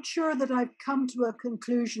 I'm not sure that I've come to a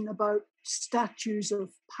conclusion about statues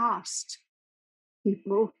of past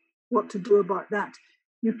people, what to do about that.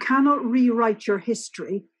 You cannot rewrite your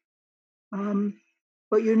history,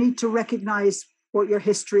 but you need to recognize what your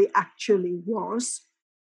history actually was.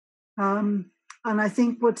 And I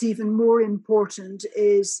think what's even more important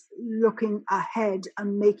is looking ahead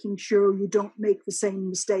and making sure you don't make the same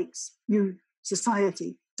mistakes.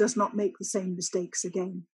 Society does not make the same mistakes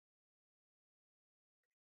again.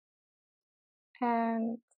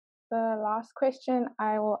 And the last question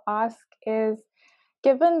I will ask is,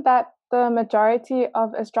 given that the majority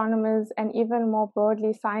of astronomers and even more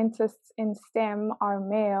broadly scientists in STEM are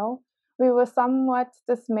male, we were somewhat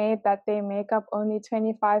dismayed that they make up only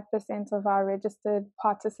 25% of our registered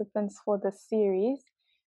participants for this series.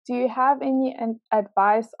 Do you have any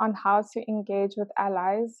advice on how to engage with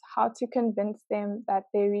allies, how to convince them that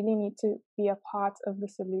they really need to be a part of the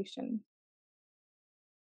solution?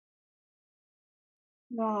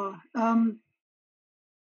 No,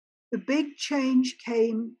 the big change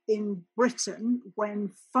came in Britain when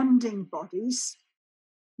funding bodies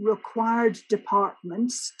required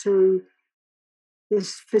departments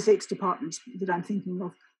physics departments that I'm thinking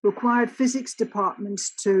of, required physics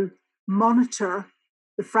departments to monitor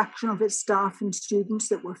the fraction of its staff and students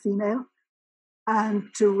that were female and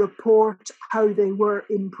to report how they were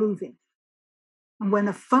improving. And when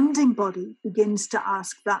a funding body begins to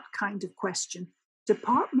ask that kind of question,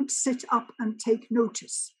 departments sit up and take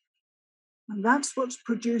notice. And that's what's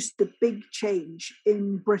produced the big change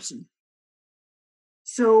in Britain.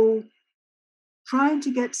 So trying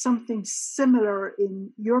to get something similar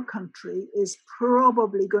in your country is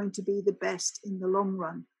probably going to be the best in the long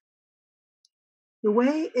run. The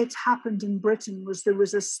way it happened in Britain was there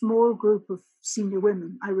was a small group of senior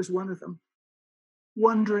women, I was one of them,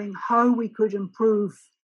 wondering how we could improve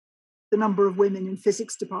the number of women in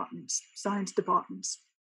physics departments, science departments.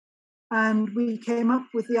 And we came up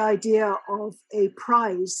with the idea of a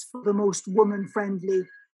prize for the most woman-friendly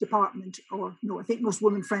department, most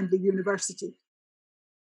woman-friendly university.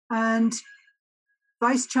 And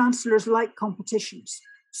vice chancellors like competitions,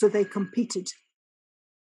 so they competed.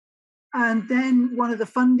 And then one of the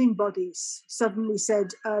funding bodies suddenly said,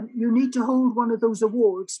 you need to hold one of those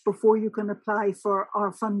awards before you can apply for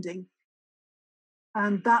our funding.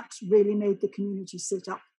 And that really made the community sit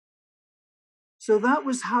up. So that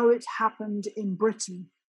was how it happened in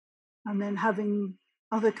Britain. And then having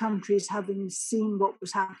other countries having seen what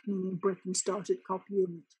was happening in Britain started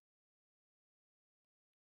copying it.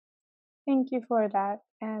 Thank you for that.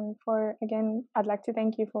 And again, I'd like to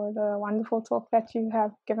thank you for the wonderful talk that you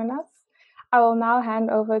have given us. I will now hand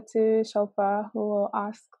over to Shilpa, who will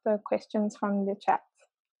ask the questions from the chat.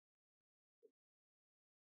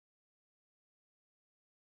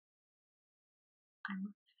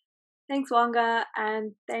 Thanks, Wanga,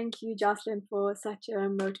 and thank you, Jocelyn, for such a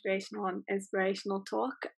motivational and inspirational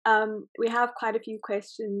talk. We have quite a few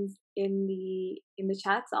questions in the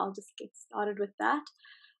chat, so I'll just get started with that.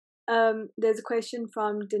 There's a question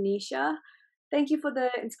from Denisha. Thank you for the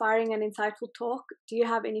inspiring and insightful talk. Do you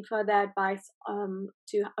have any further advice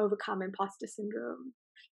to overcome imposter syndrome?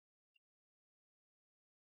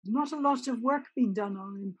 Not a lot of work being done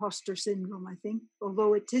on imposter syndrome, I think,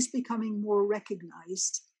 although it is becoming more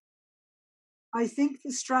recognized. I think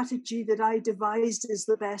the strategy that I devised is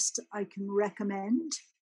the best I can recommend,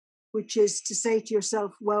 which is to say to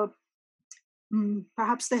yourself, well,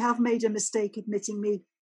 perhaps they have made a mistake admitting me.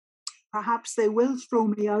 Perhaps they will throw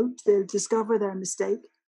me out. They'll discover their mistake.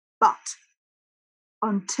 But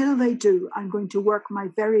until they do, I'm going to work my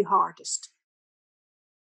very hardest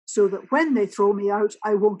so that when they throw me out,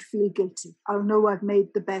 I won't feel guilty. I'll know I've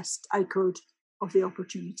made the best I could of the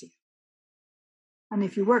opportunity. And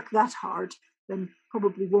if you work that hard, then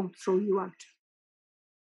probably won't throw you out.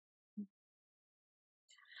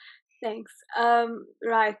 Thanks.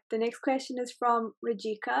 Right. The next question is from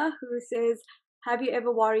Rajika, who says, have you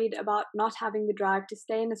ever worried about not having the drive to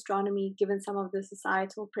stay in astronomy given some of the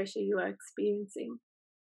societal pressure you are experiencing?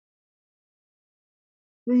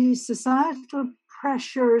 The societal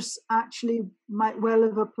pressures actually might well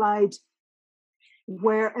have applied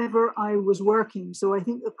wherever I was working. So I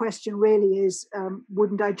think the question really is,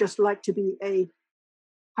 wouldn't I just like to be a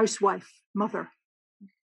housewife mother?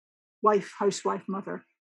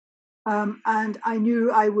 And I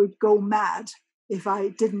knew I would go mad if I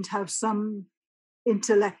didn't have some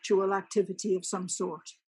intellectual activity of some sort.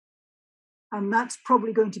 And that's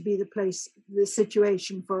probably going to be the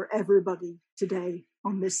situation for everybody today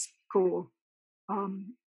on this call.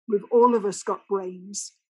 We've all of us got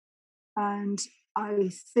brains. And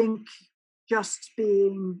I think just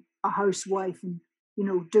being a housewife and,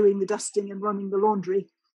 doing the dusting and running the laundry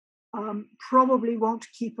probably won't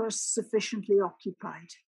keep us sufficiently occupied.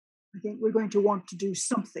 I think we're going to want to do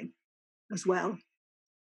something as well.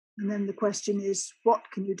 And then the question is, what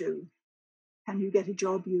can you do? Can you get a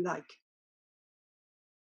job you like?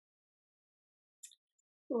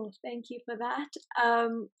 Cool, thank you for that.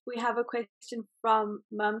 We have a question from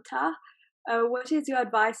Mamta. What is your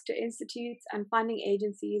advice to institutes and funding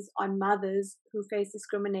agencies on mothers who face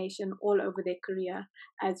discrimination all over their career,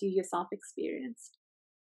 as you yourself experienced?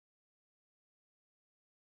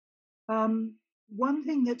 One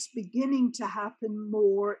thing that's beginning to happen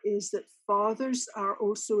more is that fathers are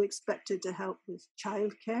also expected to help with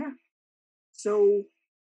childcare. So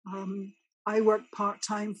I worked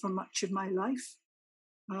part-time for much of my life.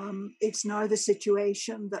 It's now the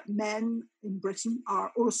situation that men in Britain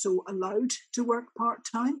are also allowed to work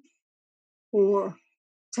part-time or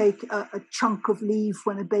take a chunk of leave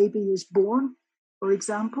when a baby is born, for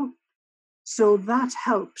example. So that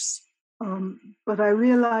helps. But I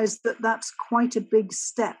realize that that's quite a big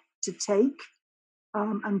step to take.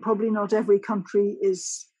 And probably not every country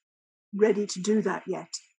is ready to do that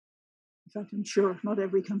yet. In fact, I'm sure not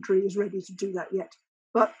every country is ready to do that yet.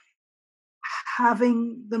 But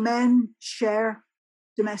having the men share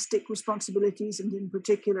domestic responsibilities and in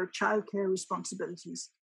particular childcare responsibilities,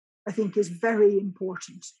 I think is very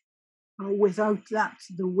important. Without that,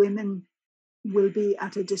 the women will be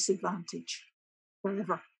at a disadvantage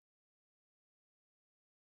forever.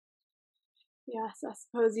 Yes, I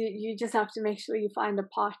suppose you just have to make sure you find a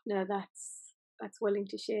partner that's willing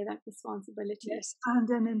to share that responsibility. Yes, and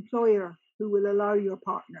an employer who will allow your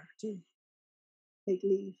partner to take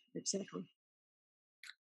leave, etc.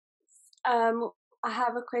 I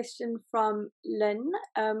have a question from Lynn,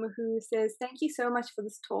 who says, thank you so much for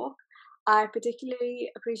this talk. I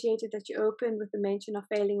particularly appreciated that you opened with the mention of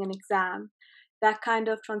failing an exam. That kind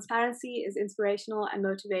of transparency is inspirational and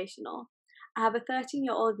motivational. I have a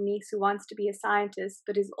 13-year-old niece who wants to be a scientist,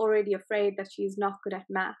 but is already afraid that she is not good at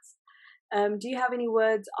maths. Do you have any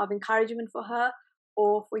words of encouragement for her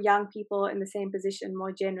or for young people in the same position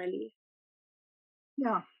more generally?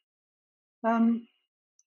 Yeah.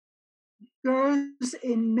 Girls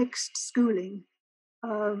in mixed schooling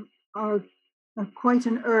are at quite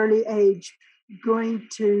an early age going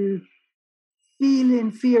to feel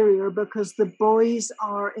inferior because the boys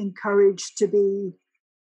are encouraged to be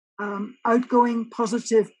outgoing,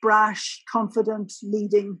 positive, brash, confident,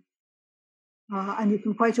 leading. And you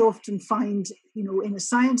can quite often find, in a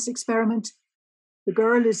science experiment, the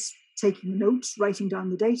girl is taking notes, writing down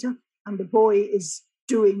the data, and the boy is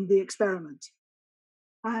doing the experiment.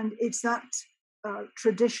 And it's that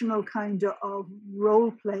traditional kind of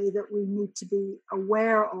role play that we need to be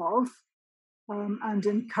aware of, and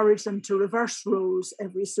encourage them to reverse roles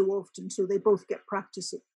every so often so they both get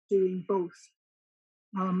practice at doing both.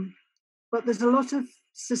 But there's a lot of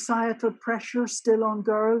societal pressure still on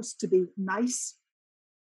girls to be nice,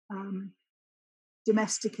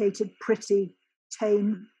 domesticated, pretty,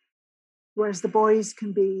 tame, whereas the boys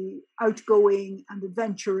can be outgoing and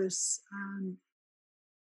adventurous and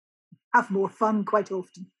have more fun quite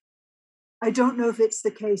often. I don't know if it's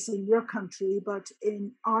the case in your country, but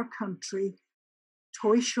in our country,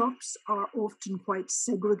 toy shops are often quite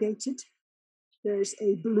segregated. There's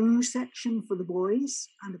a blue section for the boys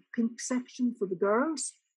and a pink section for the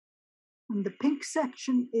girls. And the pink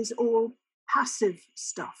section is all passive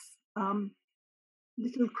stuff.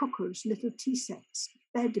 Little cookers, little tea sets,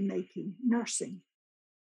 bed making, nursing.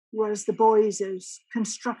 Whereas the boys is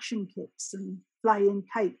construction kits and flying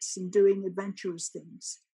kites and doing adventurous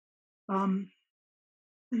things.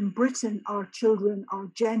 In Britain, our children are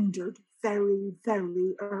gendered very,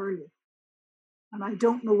 very early. And I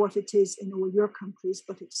don't know what it is in all your countries,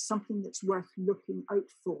 but it's something that's worth looking out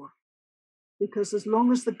for. Because as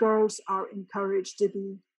long as the girls are encouraged to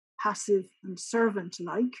be passive and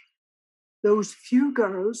servant-like, those few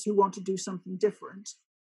girls who want to do something different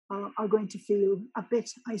are going to feel a bit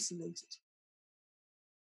isolated.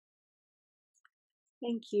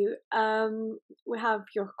 Thank you. We have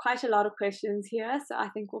quite a lot of questions here, so I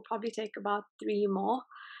think we'll probably take about 3 more.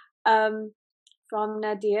 From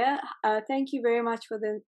Nadia, thank you very much for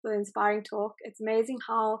the inspiring talk. It's amazing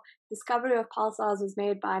how discovery of pulsars was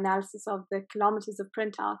made by analysis of the kilometers of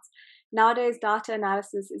printouts. Nowadays, data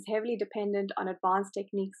analysis is heavily dependent on advanced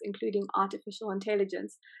techniques, including artificial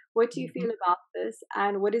intelligence. What do you feel about this,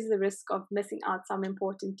 and what is the risk of missing out some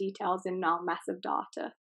important details in our massive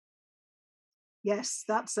data? Yes,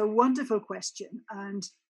 that's a wonderful question. And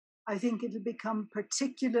I think it'll become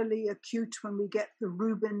particularly acute when we get the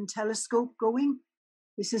Rubin telescope going.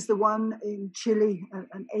 This is the one in Chile,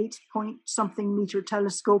 an 8-point-something meter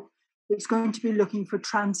telescope. It's going to be looking for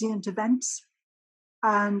transient events.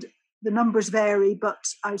 And the numbers vary, but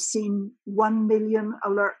I've seen 1 million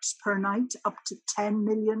alerts per night, up to 10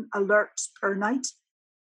 million alerts per night.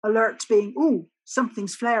 Alerts being, ooh,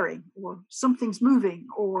 something's flaring, or something's moving,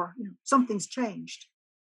 or something's changed.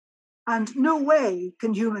 And no way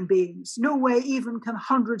can human beings, no way even can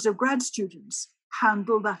hundreds of grad students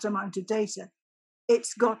handle that amount of data.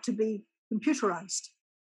 It's got to be computerized.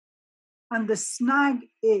 And the snag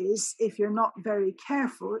is, if you're not very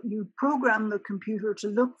careful, you program the computer to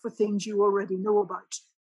look for things you already know about.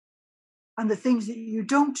 And the things that you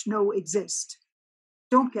don't know exist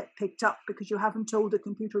don't get picked up because you haven't told the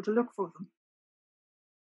computer to look for them.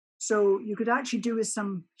 So you could actually do with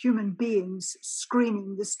some human beings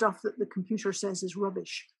screening the stuff that the computer says is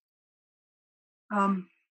rubbish.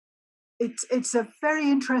 It's a very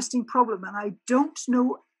interesting problem, and I don't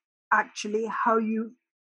know actually how you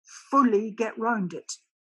fully get round it.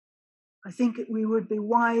 I think we would be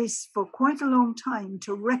wise for quite a long time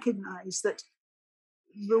to recognize that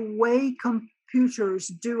the way computers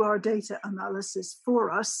do our data analysis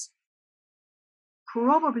for us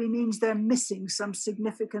probably means they're missing some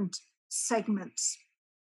significant segments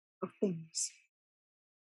of things.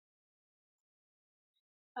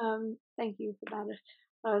 Thank you for that.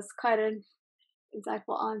 That was quite an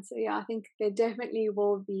insightful answer. Yeah, I think there definitely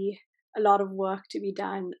will be a lot of work to be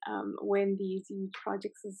done when these huge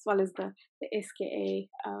projects, as well as the SKA,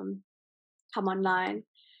 come online.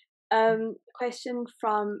 Question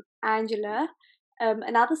from Angela.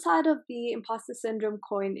 Another side of the imposter syndrome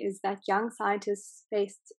coin is that young scientists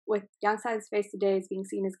faced today is being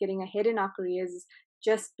seen as getting ahead in our careers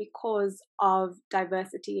just because of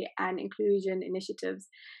diversity and inclusion initiatives.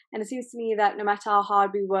 And it seems to me that no matter how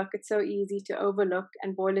hard we work, it's so easy to overlook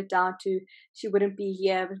and boil it down to she wouldn't be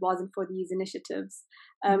here if it wasn't for these initiatives.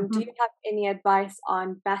 Do you have any advice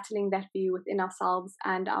on battling that view within ourselves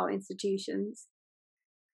and our institutions?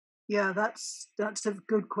 Yeah, that's a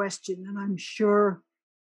good question. And I'm sure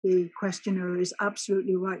the questioner is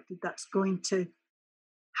absolutely right that that's going to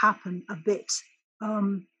happen a bit.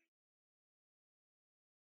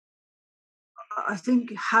 I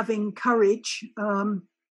think having courage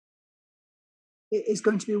is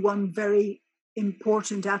going to be one very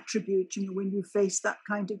important attribute, when you face that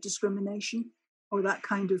kind of discrimination. or that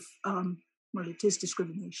kind of, well, it is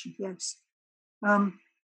discrimination, yes.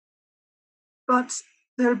 But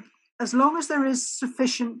as long as there is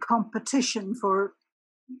sufficient competition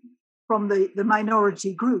from the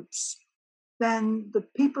minority groups, then the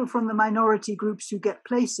people from the minority groups who get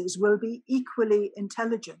places will be equally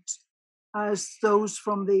intelligent as those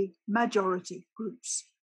from the majority groups.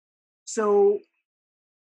 So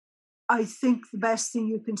I think the best thing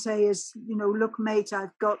you can say is, look, mate,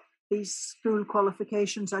 I've got these school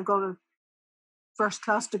qualifications, I've got a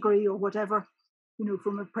first-class degree or whatever,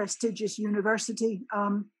 from a prestigious university.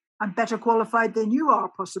 I'm better qualified than you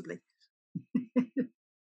are, possibly.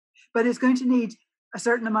 But it's going to need a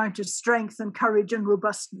certain amount of strength and courage and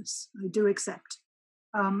robustness, I do accept,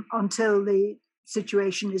 until the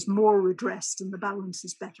situation is more redressed and the balance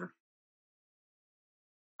is better.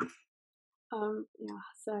 Yeah,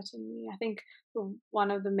 certainly. I think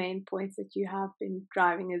one of the main points that you have been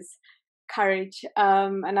driving is courage.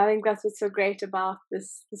 And I think that's what's so great about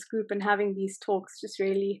this group and having these talks. Just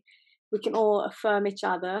really, we can all affirm each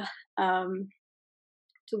other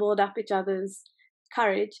to build up each other's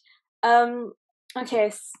courage.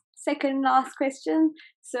 Okay, second last question.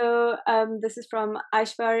 So this is from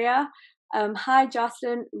Aishwarya. Hi,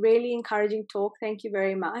 Jocelyn. Really encouraging talk. Thank you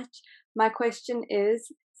very much. My question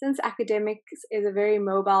is, since academics is a very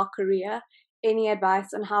mobile career, any advice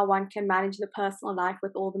on how one can manage the personal life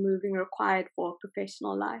with all the moving required for a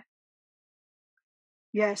professional life?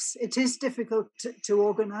 Yes, it is difficult to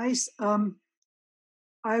organize.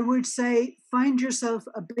 I would say find yourself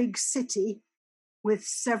a big city with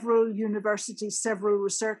several universities, several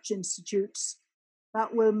research institutes.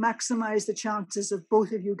 That will maximize the chances of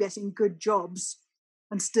both of you getting good jobs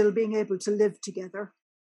and still being able to live together.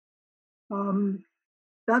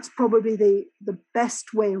 That's probably the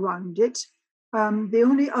best way around it. The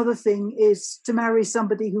only other thing is to marry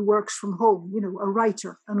somebody who works from home, a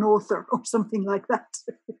writer, an author, or something like that.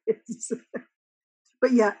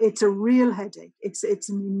 But yeah, it's a real headache. It's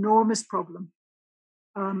an enormous problem.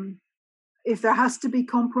 If there has to be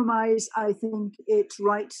compromise, I think it's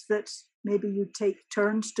right that maybe you take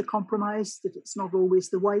turns to compromise, that it's not always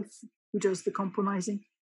the wife who does the compromising.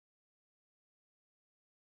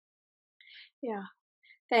 Yeah,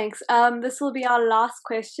 thanks. This will be our last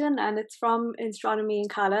question, and it's from Astronomy in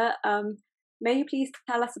Colour. May you please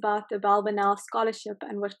tell us about the Bell Burnell Scholarship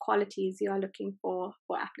and what qualities you are looking for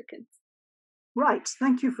applicants? Right,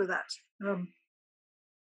 thank you for that.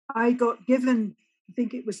 I got given, I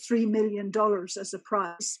think it was $3 million as a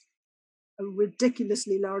prize, a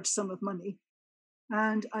ridiculously large sum of money.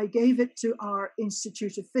 And I gave it to our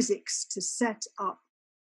Institute of Physics to set up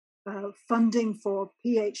funding for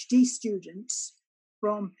PhD students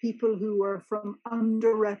from people who were from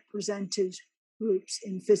underrepresented groups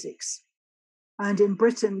in physics. And in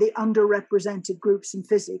Britain, the underrepresented groups in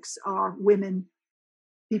physics are women,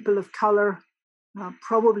 people of colour,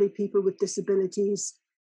 probably people with disabilities,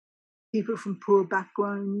 people from poor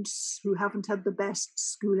backgrounds who haven't had the best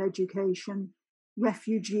school education,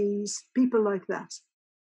 refugees, people like that.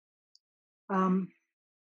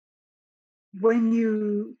 When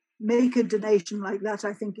you make a donation like that,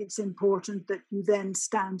 I think it's important that you then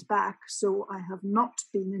stand back. So I have not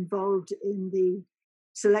been involved in the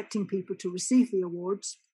selecting people to receive the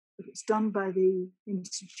awards, but it's done by the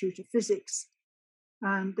Institute of Physics.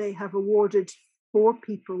 And they have awarded 4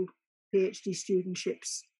 people PhD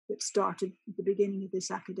studentships that started at the beginning of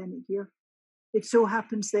this academic year. It so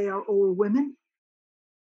happens they are all women.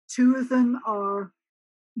 2 of them are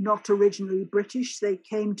not originally British. They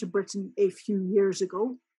came to Britain a few years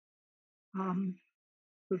ago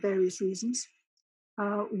for various reasons.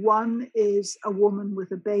 One is a woman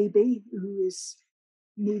with a baby who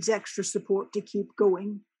needs extra support to keep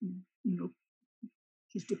going.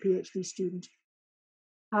 She's a PhD student.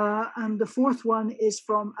 And the 4th one is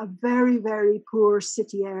from a very, very poor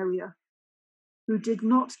city area who did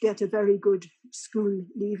not get a very good school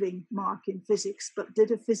leaving mark in physics, but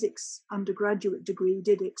did a physics undergraduate degree,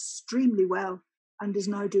 did extremely well, and is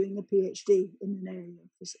now doing a PhD in an area of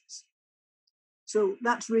physics. So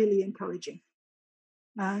that's really encouraging.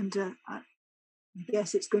 And I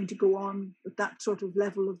guess it's going to go on at that sort of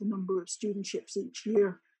level of the number of studentships each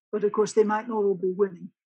year. But of course, they might not all be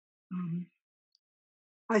women.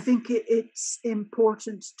 I think it's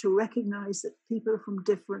important to recognize that people from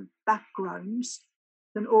different backgrounds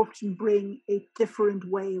can often bring a different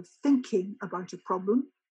way of thinking about a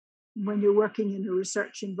problem. When you're working in a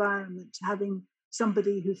research environment, having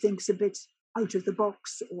somebody who thinks a bit out of the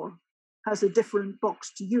box or has a different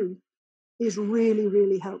box to you is really,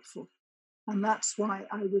 really helpful. And that's why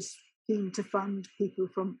I was keen to fund people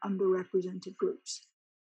from underrepresented groups.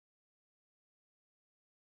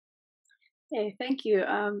 Hey, thank you.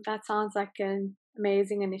 That sounds like an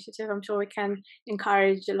amazing initiative. I'm sure we can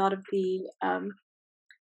encourage a lot of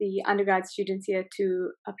the undergrad students here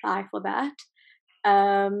to apply for that.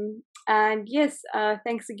 And yes,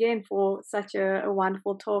 thanks again for such a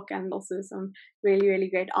wonderful talk and also some really, really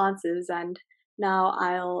great answers. And now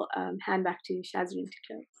I'll hand back to Shazrin to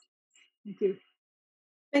close. Thank you.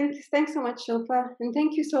 Thanks so much, Shilpa. And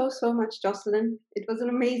thank you so much, Jocelyn. It was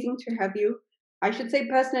amazing to have you. I should say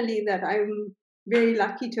personally that I'm very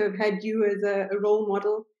lucky to have had you as a role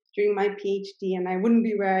model during my PhD, and I wouldn't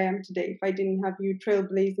be where I am today if I didn't have you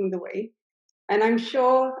trailblazing the way. And I'm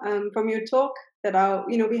sure from your talk that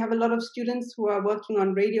we have a lot of students who are working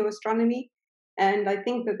on radio astronomy, and I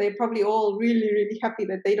think that they're probably all really, really happy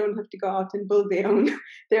that they don't have to go out and build their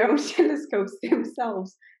own telescopes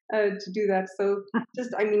themselves to do that. So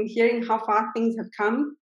hearing how far things have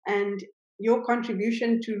come and your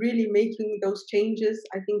contribution to really making those changes,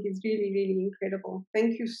 I think is really, really incredible.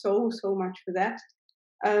 Thank you so much for that.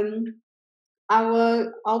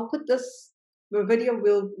 I'll put this video,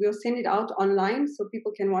 we'll send it out online so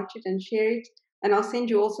people can watch it and share it. And I'll send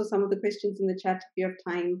you also some of the questions in the chat if you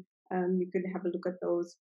have time. You could have a look at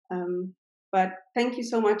those. But thank you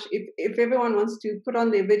so much. If everyone wants to put on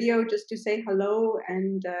their video just to say hello,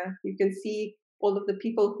 and you can see all of the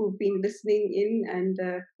people who've been listening in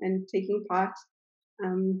and taking part.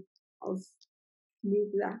 I'll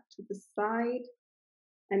move that to the side,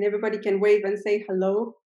 and everybody can wave and say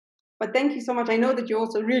hello. But thank you so much. I know that you're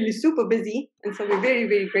also really super busy, and so we're very,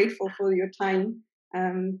 very grateful for your time,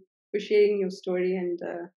 for sharing your story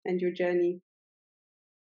and your journey.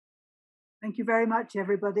 Thank you very much,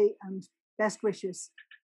 everybody, and best wishes.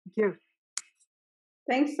 Thank you.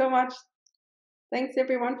 Thanks so much. Thanks,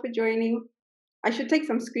 everyone, for joining. I should take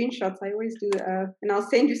some screenshots. I always do, and I'll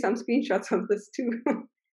send you some screenshots of this too.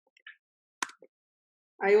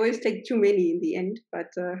 I always take too many in the end,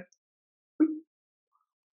 but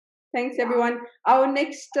thanks, everyone. Our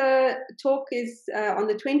next talk is on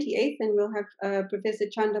the 28th, and we'll have Professor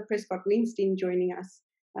Chanda Prescott-Weinstein joining us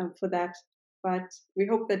for that. But we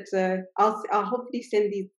hope that I'll hopefully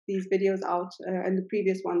send these videos out and the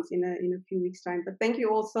previous ones in a few weeks' time. But thank you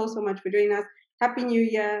all so much for joining us. Happy New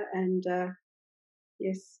Year, and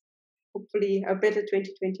yes, hopefully a better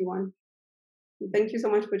 2021. And thank you so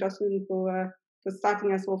much for Jocelyn for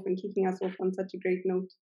starting us off and kicking us off on such a great note.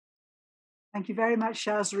 Thank you very much,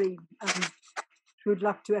 Shazrin. Good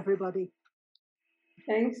luck to everybody.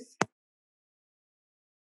 Thanks.